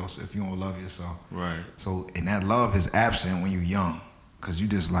anybody else if you don't love yourself. Right. So, and that love is absent when you're young. Because you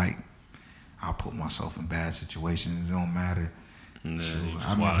just like, I'll put myself in bad situations. It don't matter. Yeah, so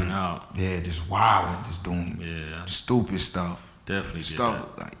just wilding out. Yeah, just wilding, just doing stupid stuff. Definitely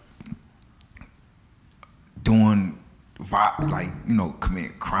stuff like doing, like, you know,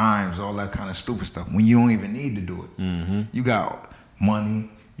 commit crimes, all that kind of stupid stuff when you don't even need to do it. Mm-hmm. You got money,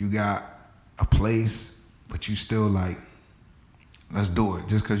 you got a place, but you still like, let's do it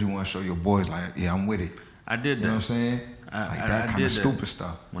just because you want to show your boys like, yeah, I'm with it. I did that. You know what I'm saying? Like that kind of stupid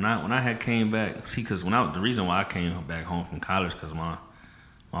stuff. When I had came back, see, because the reason why I came back home from college, because my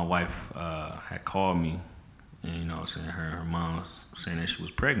wife had called me, and you know, saying her mom was saying that she was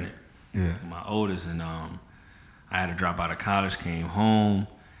pregnant. Yeah. My oldest, and I had to drop out of college, came home,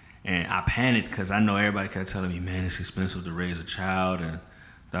 and I panicked because I know everybody kept telling me, man, it's expensive to raise a child, and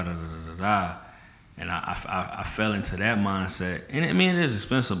da da da da da. And I fell into that mindset. And I mean, it is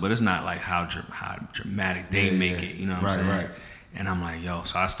expensive, but it's not like how dramatic they make it. You know what I'm saying? Right. And I'm like, yo,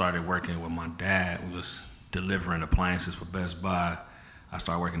 so I started working with my dad. We was delivering appliances for Best Buy. I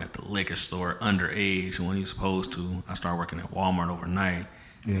started working at the liquor store underage when he's supposed to. I started working at Walmart overnight.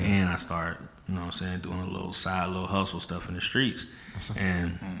 Yeah. And I started, you know what I'm saying, doing a little hustle stuff in the streets.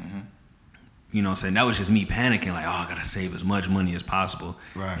 And, you know what I'm saying, that was just me panicking, like, oh, I got to save as much money as possible.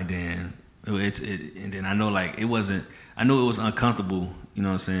 Right. And then and then I know, like, I knew it was uncomfortable, you know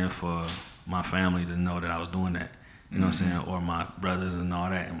what I'm saying, for my family to know that I was doing that, you know what I'm saying, or my brothers and all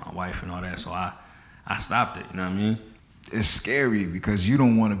that, and my wife and all that, so I stopped it, you know what I mean? It's scary because you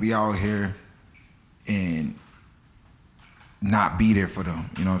don't want to be out here and not be there for them,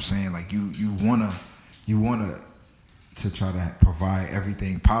 you know what I'm saying? Like, you wanna to try to provide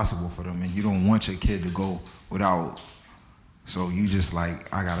everything possible for them, and you don't want your kid to go without, so you just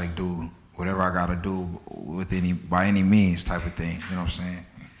like, I gotta do whatever I gotta do by any means type of thing. You know what I'm saying?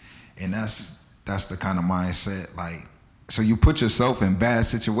 And that's the kind of mindset. Like, so you put yourself in bad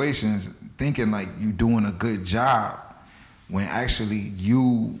situations thinking like you doing a good job when actually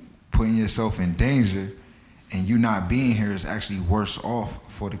you putting yourself in danger and you not being here is actually worse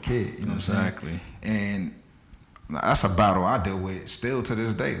off for the kid. You know what I'm saying? And that's a battle I deal with still to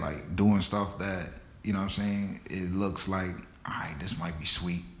this day. Like doing stuff that, you know what I'm saying, it looks like, all right, this might be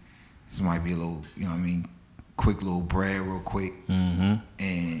sweet. This might be a little, you know what I mean, quick little bread real quick. Mm-hmm.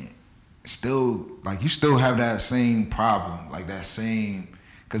 And still, like, you still have that same problem, like that same,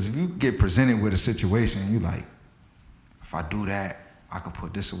 because if you get presented with a situation, you like, if I do that, I could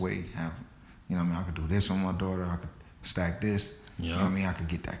put this away, you know what I mean, I could do this with my daughter, I could stack this, you know what I mean, I could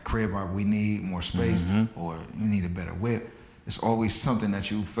get that crib we need, more space, or you need a better whip. It's always something that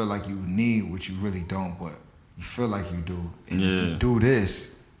you feel like you need, which you really don't, but you feel like you do. And if you do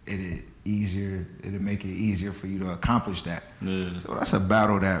this, it'll make it easier for you to accomplish that. Yeah. So that's a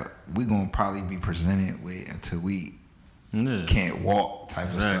battle that we're gonna probably be presented with until we can't walk type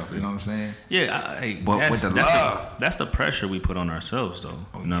of stuff. You know what I'm saying? Yeah, but with the love, that's the pressure we put on ourselves, though.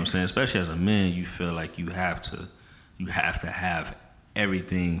 You know what I'm saying? Especially as a man, you feel like you have to have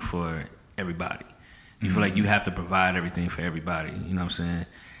everything for everybody. You feel like you have to provide everything for everybody. You know what I'm saying?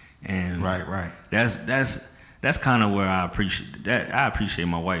 And right. That's kind of where I appreciate that. I appreciate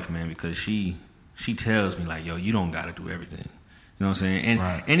my wife, man, because she tells me like, yo, you don't got to do everything. You know what I'm saying?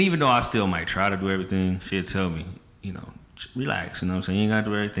 And even though I still might try to do everything, she'll tell me, you know, relax. You know what I'm saying? You ain't got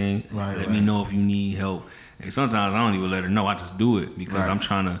to do everything. Let me know if you need help. And sometimes I don't even let her know. I just do it because I'm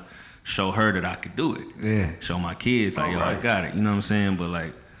trying to show her that I could do it. Yeah. Show my kids like, yo, I got it. You know what I'm saying? But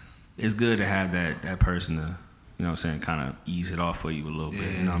like, it's good to have that person to, you know what I'm saying, kind of ease it off for you a little bit.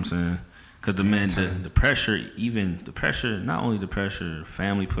 You know what I'm saying? Because the pressure, not only the pressure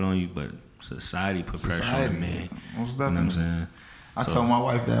family put on you, but society put pressure on the man. Most definitely. You know what I'm saying? I tell my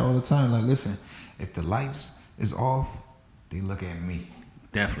wife that all the time. Like, listen, if the lights is off, they look at me.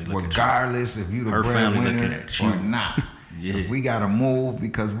 Definitely look regardless at you. If you the breadwinner or not. If we gotta move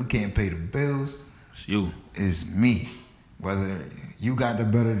because we can't pay the bills, it's you. It's me. Whether you got the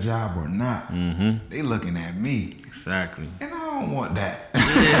better job or not, they looking at me. Exactly. And I don't want that.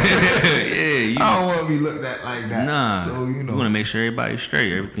 Yeah, I don't want to be looked at like that. Nah. So, you know. You want to make sure everybody's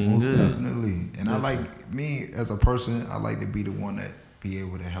straight, everything's Most good. definitely. And I like, me as a person, I like to be the one that be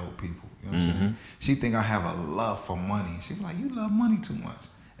able to help people. You know what I'm saying? She think I have a love for money. She be like, you love money too much.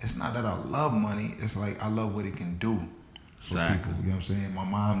 It's not that I love money. It's like I love what it can do for people. You know what I'm saying? My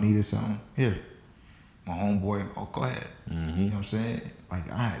mom needed something. Here. My homeboy, oh, go ahead. You know what I'm saying? Like,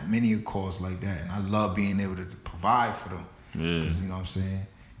 I had many calls like that, and I love being able to provide for them. Because, you know what I'm saying?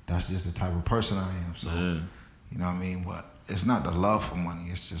 That's just the type of person I am. So, you know what I mean? But it's not the love for money.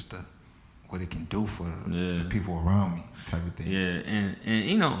 It's just what it can do for the people around me type of thing. Yeah, and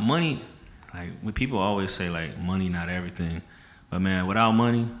you know, money, like, when people always say, like, money not everything. But, man, without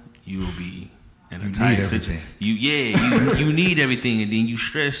money, you will be in a tight situation. You need everything, and then you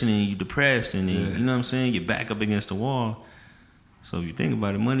stressing and you depressed, and then, you know what I'm saying? You're back up against the wall. So if you think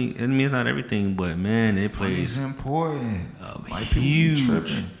about it, money, I mean, it's not everything, but, man, it plays. Money's important. Like, huge. people be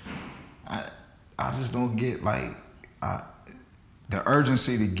tripping. I just don't get, like, the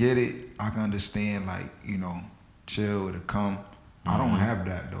urgency to get it. I can understand, like, you know, chill, it'll come. I don't have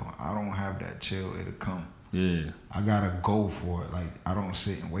that, though. I don't have that chill, it'll come. Yeah. I gotta go for it. Like, I don't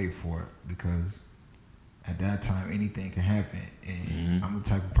sit and wait for it, because at that time anything can happen. And I'm the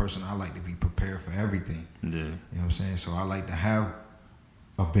type of person, I like to be prepared for everything. Yeah. You know what I'm saying? So I like to have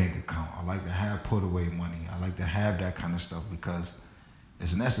a bank account. I like to have put away money. I like to have that kind of stuff, because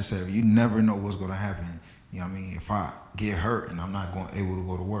it's necessary. You never know what's gonna happen. You know what I mean? If I get hurt and I'm not able to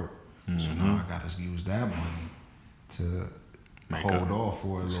go to work, so now I gotta use that money to hold off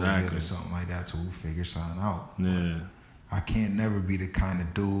for a little bit or something like that till we figure something out. Yeah. But I can't never be the kind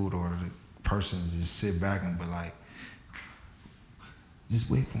of dude or the person to just sit back and be like, just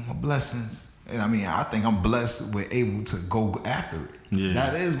wait for my blessings. And I mean, I think I'm blessed with able to go after it. Yeah.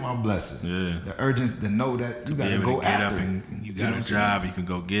 That is my blessing. Yeah. The urgency to know that you gotta go after it. You got a job, you can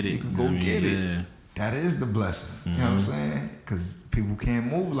go get it. You can go get it. That is the blessing. You know what I'm saying? Because people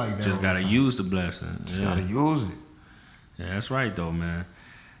can't move like that. Just gotta use the blessing. Just gotta use it. Yeah, that's right though, man.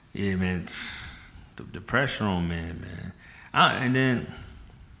 Yeah, man. The pressure on man. I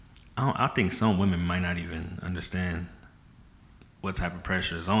think some women might not even understand what type of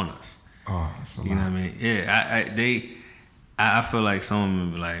pressure is on us. Oh, it's a lot. You know what I mean? Yeah, I feel like some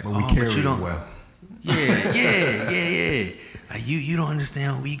women be like, but we carry it well. Yeah. Like, you don't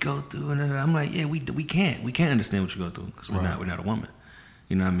understand what we go through, and I'm like, yeah, we can't understand what you go through, because we're not a woman.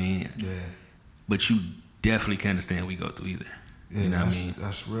 You know what I mean? Yeah. But you definitely can't understand what we go through either. Yeah, you know what I mean?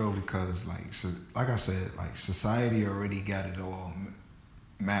 That's real, because like I said, like, society already got it all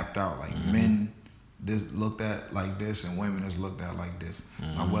mapped out. Like, men looked at like this, and women is looked at like this.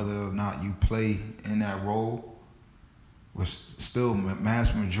 Now, whether or not you play in that role, we're still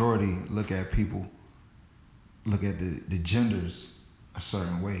mass majority look at the genders a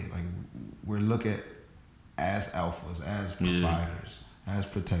certain way. Like, we're looked at as alphas, as providers, as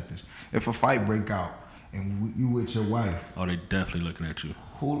protectors. If a fight break out and you with your wife, they definitely looking at you.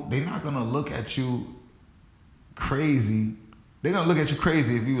 They're not gonna look at you crazy. They're gonna look at you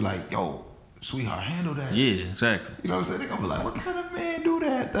crazy if you like, yo, sweetheart, handle that. Yeah, exactly. You know what I'm saying? They're gonna be like, what kind of man do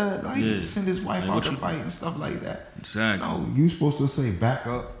that? Send his wife out to fight and stuff like that. Exactly. No, you supposed to say back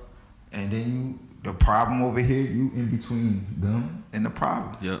up, and then the problem over here, you in between them and the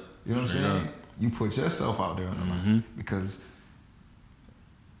problem. Yep. You know what I'm saying? You put yourself out there on the line, because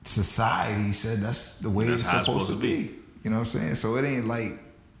society said that's the way it's supposed to be. You know what I'm saying? So it ain't like,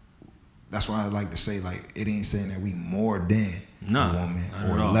 that's why I like to say, like, it ain't saying that we more than a woman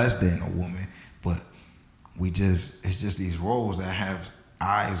or less than a woman, but it's just these roles that have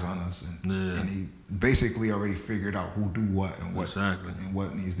eyes on us, and he basically already figured out who do what and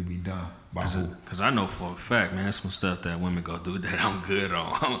what needs to be done by who. Because I know for a fact, man, some stuff that women go through that I'm good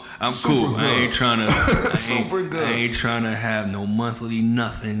on. I'm super cool. Good. I ain't trying to. Super good. I ain't trying to have no monthly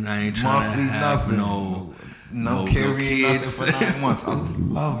nothing. I ain't trying to have no carrying nothing for 9 months. I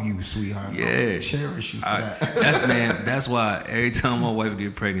love you, sweetheart. Yeah, I cherish you for that. That's why every time my wife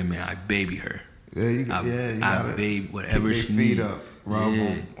get pregnant, man, I baby her. Yeah, you gotta baby whatever she feet need. up, rub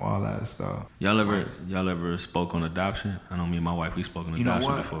them, all that stuff. Y'all ever spoke on adoption? I know me and my wife, we spoke on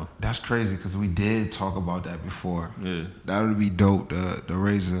adoption before. That's crazy, because we did talk about that before. Yeah, that would be dope to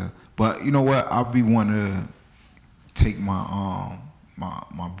raise her. But you know what? I'll be wanting to take my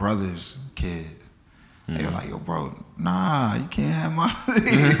brother's kid. They were like, yo, bro, nah, you can't have my.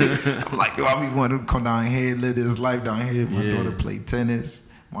 I'm like, yo, I be wanting to come down here, live this life down here. My daughter play tennis,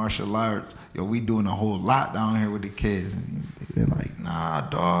 martial arts. Yo, we doing a whole lot down here with the kids. And they're like, nah,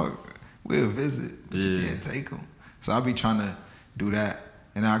 dog, we'll visit, but you can't take them. So I be trying to do that.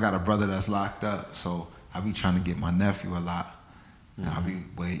 And then I got a brother that's locked up, so I be trying to get my nephew a lot.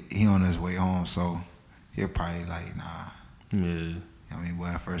 And he on his way home, so he'll probably like, nah. Yeah. I mean, well,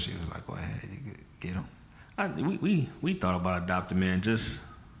 at first he was like, go ahead, you could get him. We thought about adopting, man, just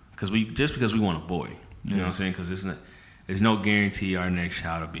because we want a boy. You know what I'm saying? Because there's no guarantee our next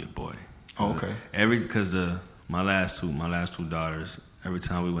child will be a boy. Oh, okay. Because my last two daughters, every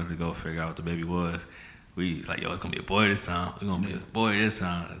time we went to go figure out what the baby was, we was like, yo, it's gonna be a boy this time. It's gonna be a boy this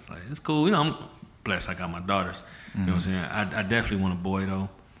time. It's like, it's cool. You know, I'm blessed. I got my daughters. You know what I'm saying? I definitely want a boy though.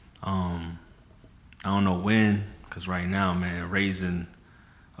 I don't know when, because right now, man, raising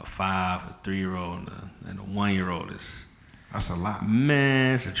a 5, a 3-year-old, and a 1-year-old is. That's a lot.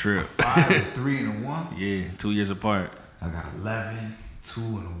 Man, it's a trip. 5, a 3, and a 1? Yeah, 2 years apart. I got 11, 2,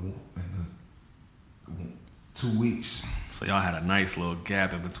 and 2 weeks. So y'all had a nice little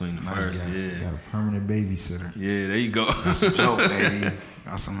gap in between the first. Gap. Yeah. Got a permanent babysitter. Yeah, there you go. Got some help, baby.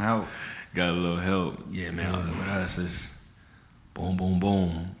 Got some help. Got a little help. Yeah, man. With us, it's boom, boom,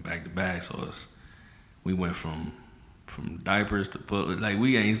 boom, back to back. So we went from diapers to pull. Like,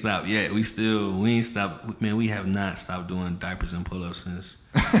 we ain't stopped yet. We ain't stopped. Man, we have not stopped doing diapers and pull-ups since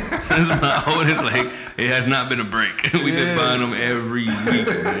my oldest. Like, it has not been a break. We've been buying them every week,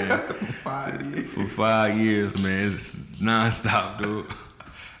 man. For 5 years, man. It's non-stop, dude.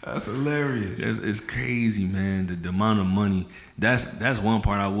 That's hilarious. It's crazy, man. The amount of money. That's one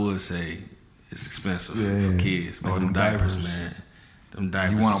part I would say it's expensive for kids. Man, them diapers, man. Them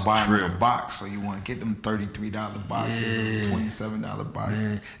diapers. You want to buy them in a box, so you want to get them $33 boxes, $27 boxes.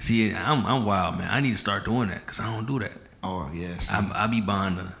 Man. See, I'm wild, man. I need to start doing that because I don't do that. Oh yeah, I be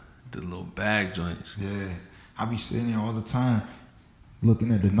buying the little bag joints. Yeah, I be sitting there all the time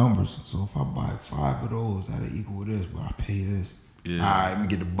looking at the numbers. So if I buy 5 of those, that'll equal this, but I pay this. Yeah. All right, let me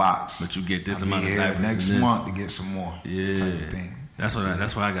get the box. But you get this I'll amount of diapers next month to get some more. Yeah, type of thing. That's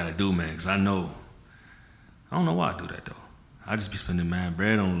what I gotta do, man. Because I don't know why I do that though. I just be spending mad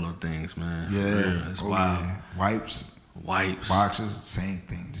bread on little things, man. Yeah, it's wild. Yeah. Wipes, boxes, same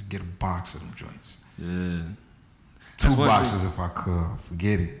thing. Just get a box of them joints. Yeah, 2 boxes if I could.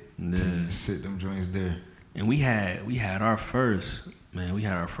 Forget it. Yeah. Take it and sit them joints there. And we had our first, man. We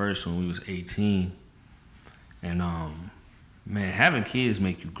had our first when we was 18, and man, having kids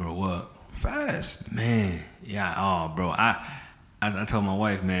make you grow up fast. Man, yeah. Oh, bro. I told my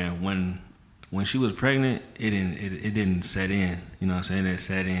wife, man, when she was pregnant, it didn't set in. You know what I'm saying? It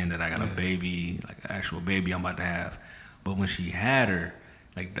set in that I got a baby, like an actual baby I'm about to have. But when she had her,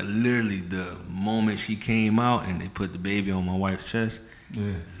 like literally the moment she came out and they put the baby on my wife's chest,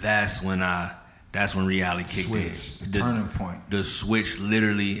 that's when reality kicked in. The turning point. The switch,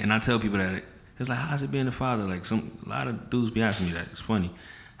 literally. And I tell people that it's like, how's it being a father? Like a lot of dudes be asking me that. It's funny.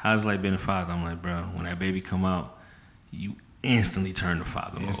 How's it like being a father? I'm like, bro, when that baby come out, you instantly turn the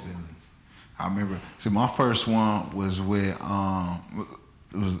father mode. Instantly. I remember. See, my first one was with before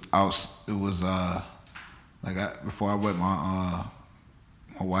I met my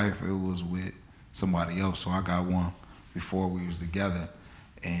wife, it was with somebody else. So I got one before we was together,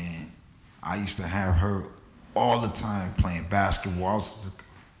 and I used to have her all the time playing basketball. I used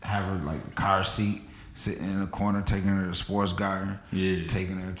to have her like the car seat, sitting in the corner, taking her to Sports Garden,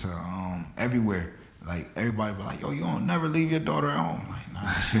 taking her to everywhere. Like, everybody be like, yo, you don't never leave your daughter at home. Like, nah,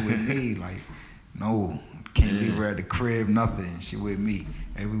 she with me. Like, no, can't leave her at the crib, nothing. She with me.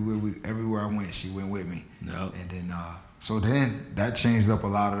 Everywhere I went, she went with me. Yep. And then, so then that changed up a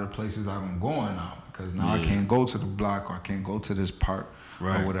lot of the places I'm going now, because now I can't go to the block, or I can't go to this park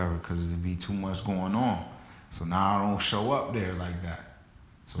or whatever, because it'd be too much going on. So now I don't show up there like that.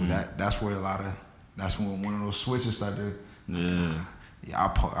 So that's where that's when one of those switches started.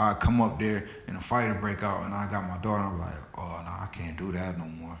 I come up there and a fight will break out, and I got my daughter. I'm like, oh no, I can't do that no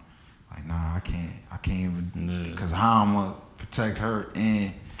more. Like, nah, I can't even, because how I'm gonna protect her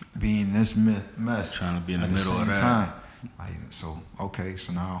and be in this mess, trying to be in the at middle same of that time. Like, so okay,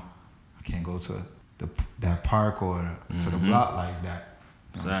 so now I can't go to that park or to the block like that.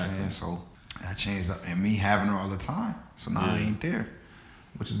 You know what I'm saying? So that changed up, and me having her all the time. So now I ain't there,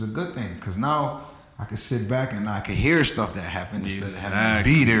 which is a good thing, because now I can sit back and I can hear stuff that happened instead of having to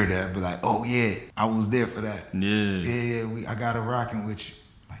be there. That be like, oh yeah, I was there for that. I got it rocking with you.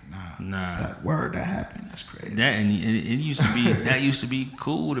 Like, nah. That word that happened, that's crazy. That and it used to be that used to be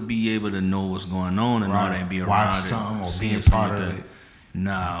cool to be able to know what's going on and all that and be around watch it, something or be a part of it.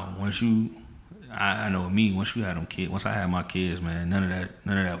 Nah, I know me. Once you had them kids, once I had my kids, man, none of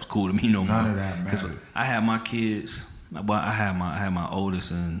that was cool to me no more. None of that mattered. I had my kids. Well, I had my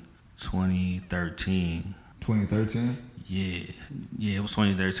oldest in 2013. 2013? Yeah, it was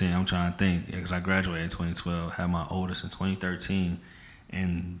 2013. I'm trying to think, because I graduated in 2012. Had my oldest in 2013,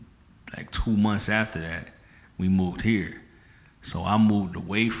 and like 2 months after that, we moved here. So I moved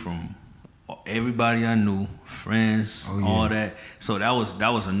away from everybody I knew, friends, all that. So that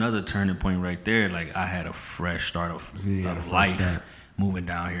was another turning point right there. Like I had a fresh start of life moving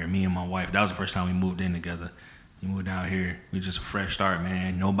down here. Me and my wife. That was the first time we moved in together. We moved down here. We just a fresh start,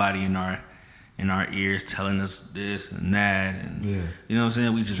 man. Nobody in our ears telling us this and that, and you know what I'm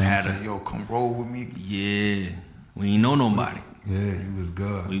saying. We just had yo, come roll with me. Yeah, we ain't know nobody. Yeah, he was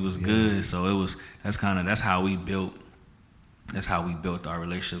good. We was good. So that's how we built. That's how we built our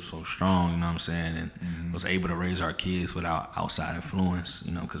relationship so strong, you know what I'm saying, and was able to raise our kids without outside influence,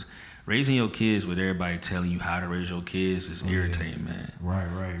 you know, because raising your kids with everybody telling you how to raise your kids is irritating, man. Right.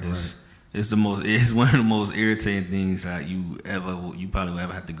 It's one of the most irritating things that you probably will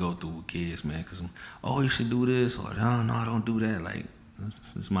ever have to go through with kids, man. Because you should do this, or no, don't do that. Like,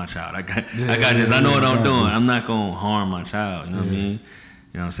 it's my child. I got this. I know what I'm doing. I'm not gonna harm my child. You know what I mean? You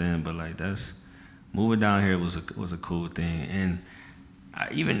know what I'm saying? But like moving down here was a cool thing, and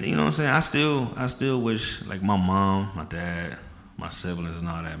even you know what I'm saying. I still wish like my mom, my dad, my siblings, and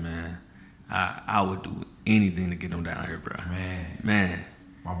all that, man. I would do anything to get them down here, bro. Man.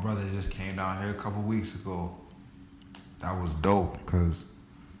 My brother just came down here a couple weeks ago. That was dope, because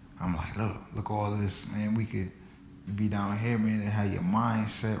I'm like, look all this, man. We could be down here, man, and have your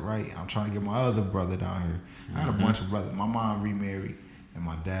mindset right. I'm trying to get my other brother down here. I had a bunch of brothers. My mom remarried, and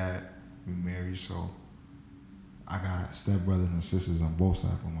my dad remarried, so I got stepbrothers and sisters on both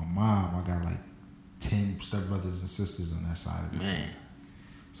sides. But my mom, I got like 10 stepbrothers and sisters on that side of the family.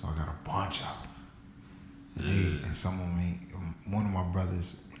 So I got a bunch of them. And some of me, one of my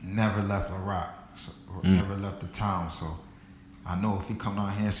brothers never left Iraq, never left the town. So I know if he come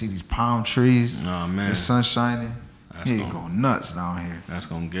down here and see these palm trees, the sun shining, he going nuts down here. That's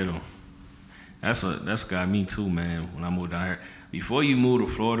gonna get him. That's got me too, man. When I moved down here, before you move to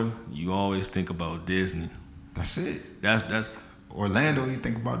Florida, you always think about Disney. That's it. That's Orlando. You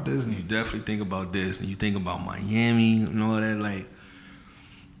think about Disney. You definitely think about Disney. You think about Miami and all that, like.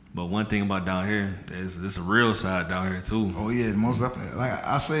 But one thing about down here, there's a real side down here too. Oh yeah, most definitely. Like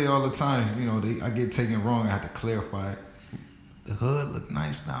I say all the time, you know, I get taken wrong. I have to clarify it. The hood look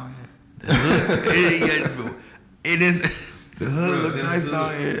nice down here. The hood, it is. The hood look nice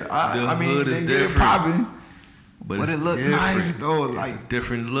down here. I mean, they get it popping, but it look nice though. Like it's a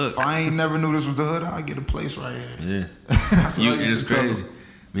different look. If I ain't never knew this was the hood, I'd get a place right here. Yeah, it's crazy.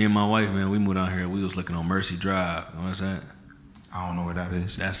 Me and my wife, man, we moved out here. We was looking on Mercy Drive. You know what's that? I don't know what that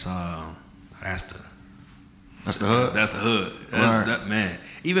is. That's the hood. That's the hood. That, man.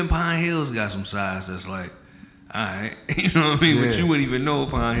 Even Pine Hills got some sides that's like, all right, you know what I mean. But you wouldn't even know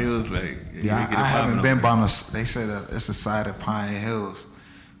Pine Hills like. Yeah, I haven't been by. They said it's a side of Pine Hills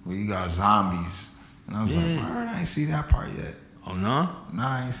where you got zombies, and I was like, word, I ain't see that part yet. Oh no?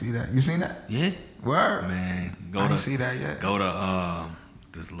 Nah, I ain't see that. You seen that? Yeah. Word. Man, I ain't see that yet. Go to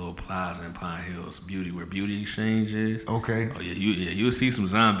this little plaza in Pine Hills, where Beauty Exchange is. Okay. Oh yeah, you'll see some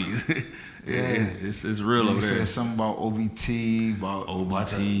zombies. It's real over there. You said something about OBT,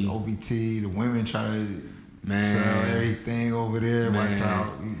 OBT. The women try to sell everything over there. Man. Watch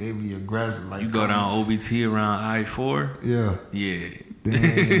out, they be aggressive. Like you go down OBT around I-4. Yeah. Dang.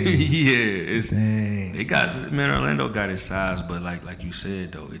 Dang. It got, man, Orlando got its size, but like you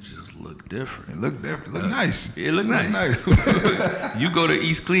said though, it just looked different. It looked different. Look nice. It looked nice. You go to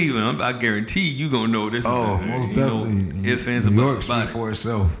East Cleveland, I guarantee you gonna know this. Most definitely. If fans New York speak for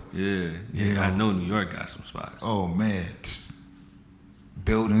itself. Yeah. I know New York got some spots. Oh man,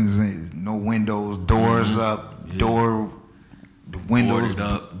 buildings, no windows, doors up, the windows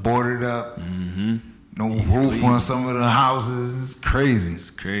boarded up. No roof on some of the houses. It's crazy.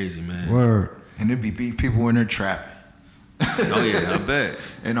 It's crazy, man. Word. And it be people in there trapping. Oh yeah, I bet.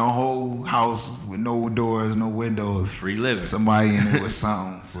 In a whole house with no doors, no windows. Free living. Somebody in there with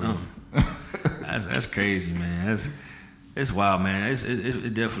something. That's crazy, man. It's wild, man.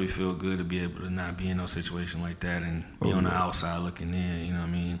 It definitely feel good to be able to not be in no situation like that and be on the outside looking in. You know what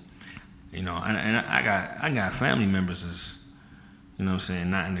I mean? You know, and I got family members that's, you know what I'm saying,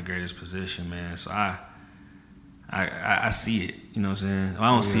 not in the greatest position, man. So I see it, you know what I'm saying? Well,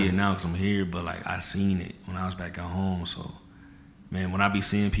 I don't see it now because I'm here, but like I seen it when I was back at home. So, man, when I be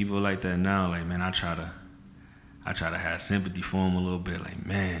seeing people like that now, like, man, I try to have sympathy for them a little bit. Like,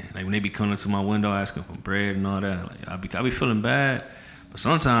 man, like when they be coming to my window asking for bread and all that, like I be feeling bad, but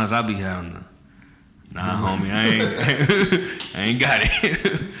sometimes I be having to, homie, I ain't got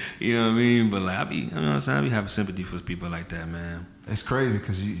it. You know what I mean? But like you know what I'm saying? I be having sympathy for people like that, man. It's crazy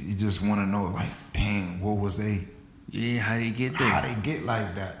because you just want to know, like, damn, what was they? Yeah, how they get there? How they get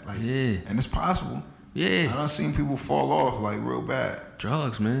like that? Like, and it's possible. Yeah, I done seen people fall off like real bad.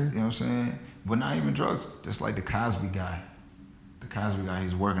 Drugs, man. You know what I'm saying? But not even drugs. Just like the Cosby guy. Cosby guy,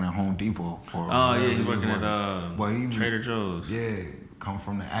 he's working at Home Depot. Oh yeah, he's working at Trader Joe's. Yeah, come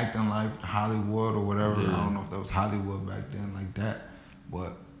from the acting life, Hollywood or whatever. Yeah. I don't know if that was Hollywood back then like that,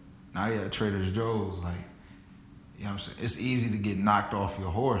 but now you're at Trader Joe's, like, you know what I'm saying? It's easy to get knocked off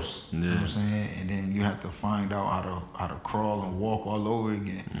your horse. You know what I'm saying? And then you have to find out how to crawl and walk all over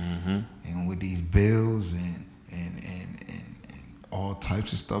again. Mm-hmm. And with these bills and all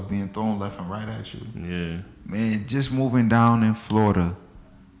types of stuff being thrown left and right at you. Yeah. Man, just moving down in Florida,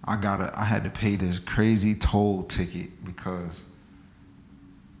 I had to pay this crazy toll ticket because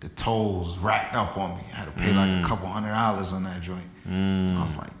the tolls racked up on me. I had to pay like a couple $100 on that joint. And I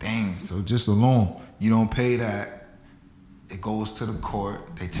was like, dang, so just alone, you don't pay that. It goes to the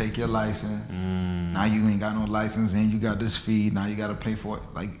court. They take your license. Now you ain't got no license and you got this fee. Now you got to pay for it.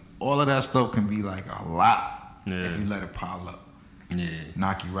 Like, all of that stuff can be like a lot if you let it pile up. Yeah.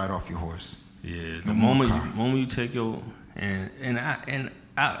 Knock you right off your horse. Yeah. The moment you take your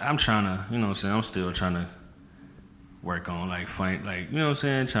I'm trying to, you know what I'm saying, I'm still trying to work on like you know what I'm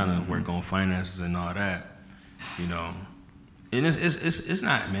saying, trying to work on finances and all that. You know. And it's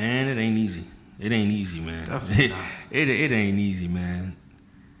not, man, it ain't easy. It ain't easy, man. Definitely not. It ain't easy, man.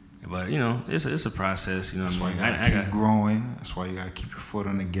 But you know, it's a process. You know, that's why you gotta keep growing. That's why you gotta keep your foot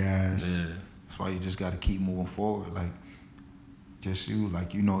on the gas. Yeah. That's why you just gotta keep moving forward. Like, just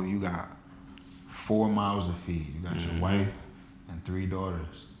you know, you got 4 mouths to feed. You got your wife and 3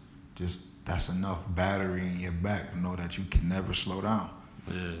 daughters. Just that's enough battery in your back to know that you can never slow down.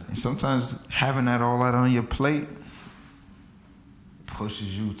 Yeah. And sometimes having that all out on your plate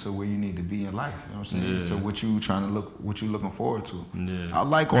pushes you to where you need to be in life. You know what I'm saying? Yeah. So what you looking forward to. Yeah. I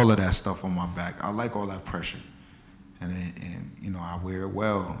like all of that stuff on my back. I like all that pressure. And you know, I wear it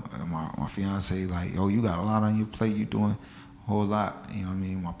well. My fiance like, yo, you got a lot on your plate. You doing a whole lot. You know what I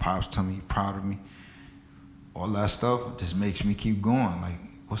mean? My pops tell me he proud of me. All that stuff just makes me keep going. Like,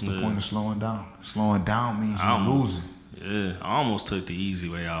 what's the point of slowing down? Slowing down means you're losing. Yeah, I almost took the easy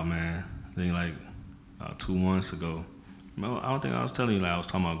way out, man. I think like 2 months ago. I don't think I was telling you, like, I was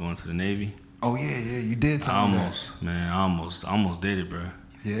talking about going to the Navy. Oh yeah, you did tell me that. Man, I almost did it, bro.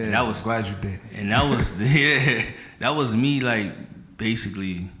 Yeah, I was glad you did. And that was that was me, like,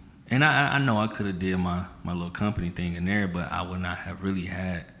 basically. And I know I could have did my little company thing in there, but I would not have really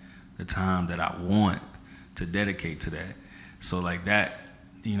had the time that I want to dedicate to that. So like that,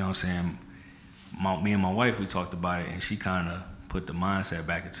 you know what I'm saying, me and my wife, we talked about it, and she kind of put the mindset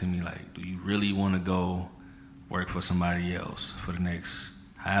back into me, like, do you really want to go work for somebody else for the next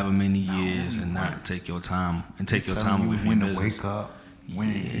however many years and not take your time away from your business? When to wake up,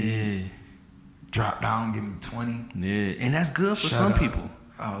 when to eat, drop down, give me 20. Yeah, and that's good for some people.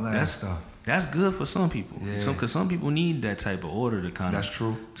 All that stuff. That's good for some people. Yeah. Because some people need that type of order to kind of. That's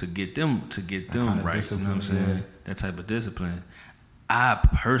true. To get them right. Discipline, you know what I'm saying? Yeah. That type of discipline. I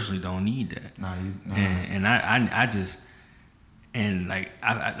personally don't need that. Nah. And I just. And like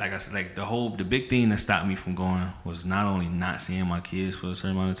I said, like the big thing that stopped me from going was not only not seeing my kids for a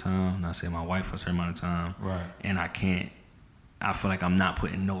certain amount of time, not seeing my wife for a certain amount of time, right? And I feel like I'm not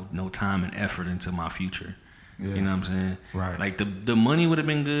putting no time and effort into my future. Yeah. You know what I'm saying? Right. Like the money would have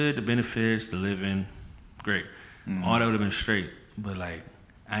been good, the benefits, the living, great, all that would have been straight. But like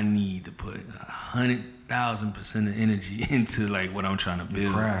I need to put 100,000% of energy into like what I'm trying to build.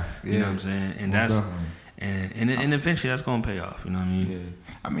 Your craft. Yeah. You know what I'm saying? And most that's. Definitely. And eventually that's gonna pay off, you know what I mean? Yeah.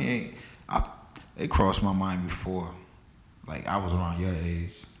 I mean, it crossed my mind before. Like, I was around your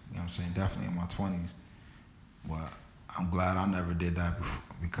age, you know what I'm saying? Definitely in my 20s. But I'm glad I never did that before,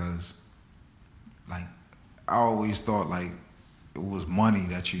 because, like, I always thought, like, it was money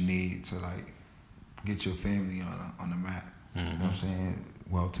that you need to, like, get your family on the map. You know what I'm saying?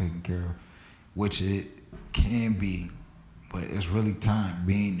 Well taken care of. Which it can be, but it's really time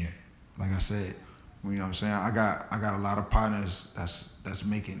being there. Like I said, you know what I'm saying? I got a lot of partners that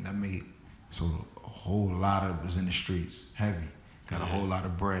make so a whole lot of is in the streets, heavy. Got a whole lot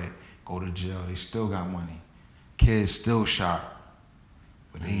of bread. Go to jail. They still got money. Kids still sharp,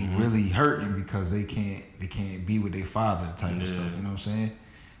 but they really hurting because they can't be with their father type of stuff. You know what I'm saying?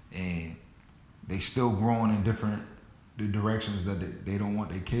 And they still growing in different directions that they don't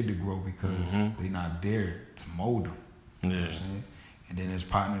want their kid to grow because they not there to mold them. You know what I'm saying? And then there's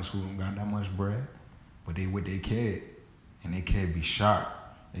partners who don't got that much bread, but they with their kid, and their kid be sharp,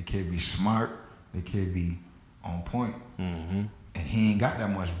 their kid be smart, their kid be on point. And he ain't got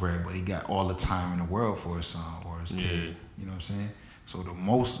that much bread, but he got all the time in the world for his son or his kid. You know what I'm saying? So the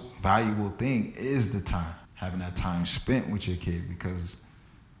most valuable thing is the time, having that time spent with your kid, because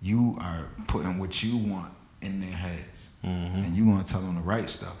you are putting what you want in their heads, and you gonna tell them the right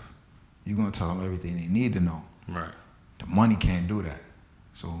stuff. You gonna tell them everything they need to know. Right. The money can't do that.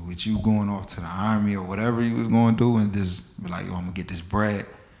 So with you going off to the army or whatever you was going to do and just be like, yo, I'm going to get this bread,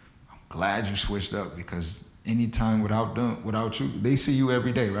 I'm glad you switched up because anytime without you, they see you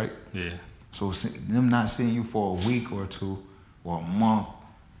every day, right? Yeah. So them not seeing you for a week or two or a month,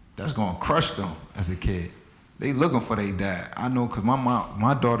 that's going to crush them as a kid. They looking for their dad. I know because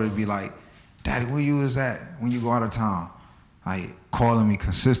my daughter would be like, Daddy, where you is at when you go out of town? Like calling me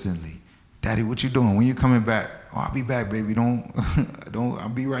consistently. Daddy, what you doing? When you coming back? Oh, I'll be back, baby. I'll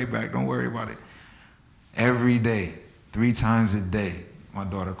be right back. Don't worry about it. Every day, 3 times a day, my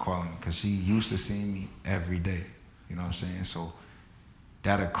daughter calling me because she used to seeing me every day. You know what I'm saying? So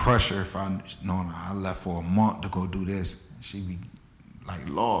that'll crush her if I left for a month to go do this. She'd be like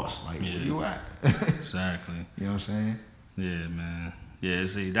lost. Like, where you at? Exactly. You know what I'm saying? Yeah, man. Yeah,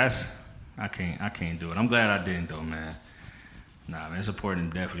 see, I can't do it. I'm glad I didn't though, man. Nah, man, it's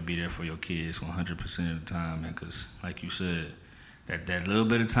important to definitely be there for your kids 100% of the time, man, because like you said, that little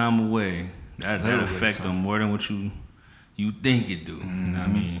bit of time away, that'll affect them more than what you think it do. Mm-hmm. You know what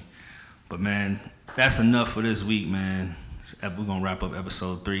I mean? But, man, that's enough for this week, man. We're going to wrap up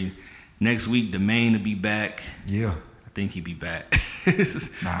episode 3. Next week, the main will be back. Yeah. I think he'll be back.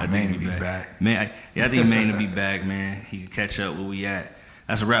 Main will be back. Man, I think Main will be back, man. He can catch up where we at.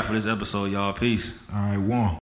 That's a wrap for this episode, y'all. Peace. All right, one.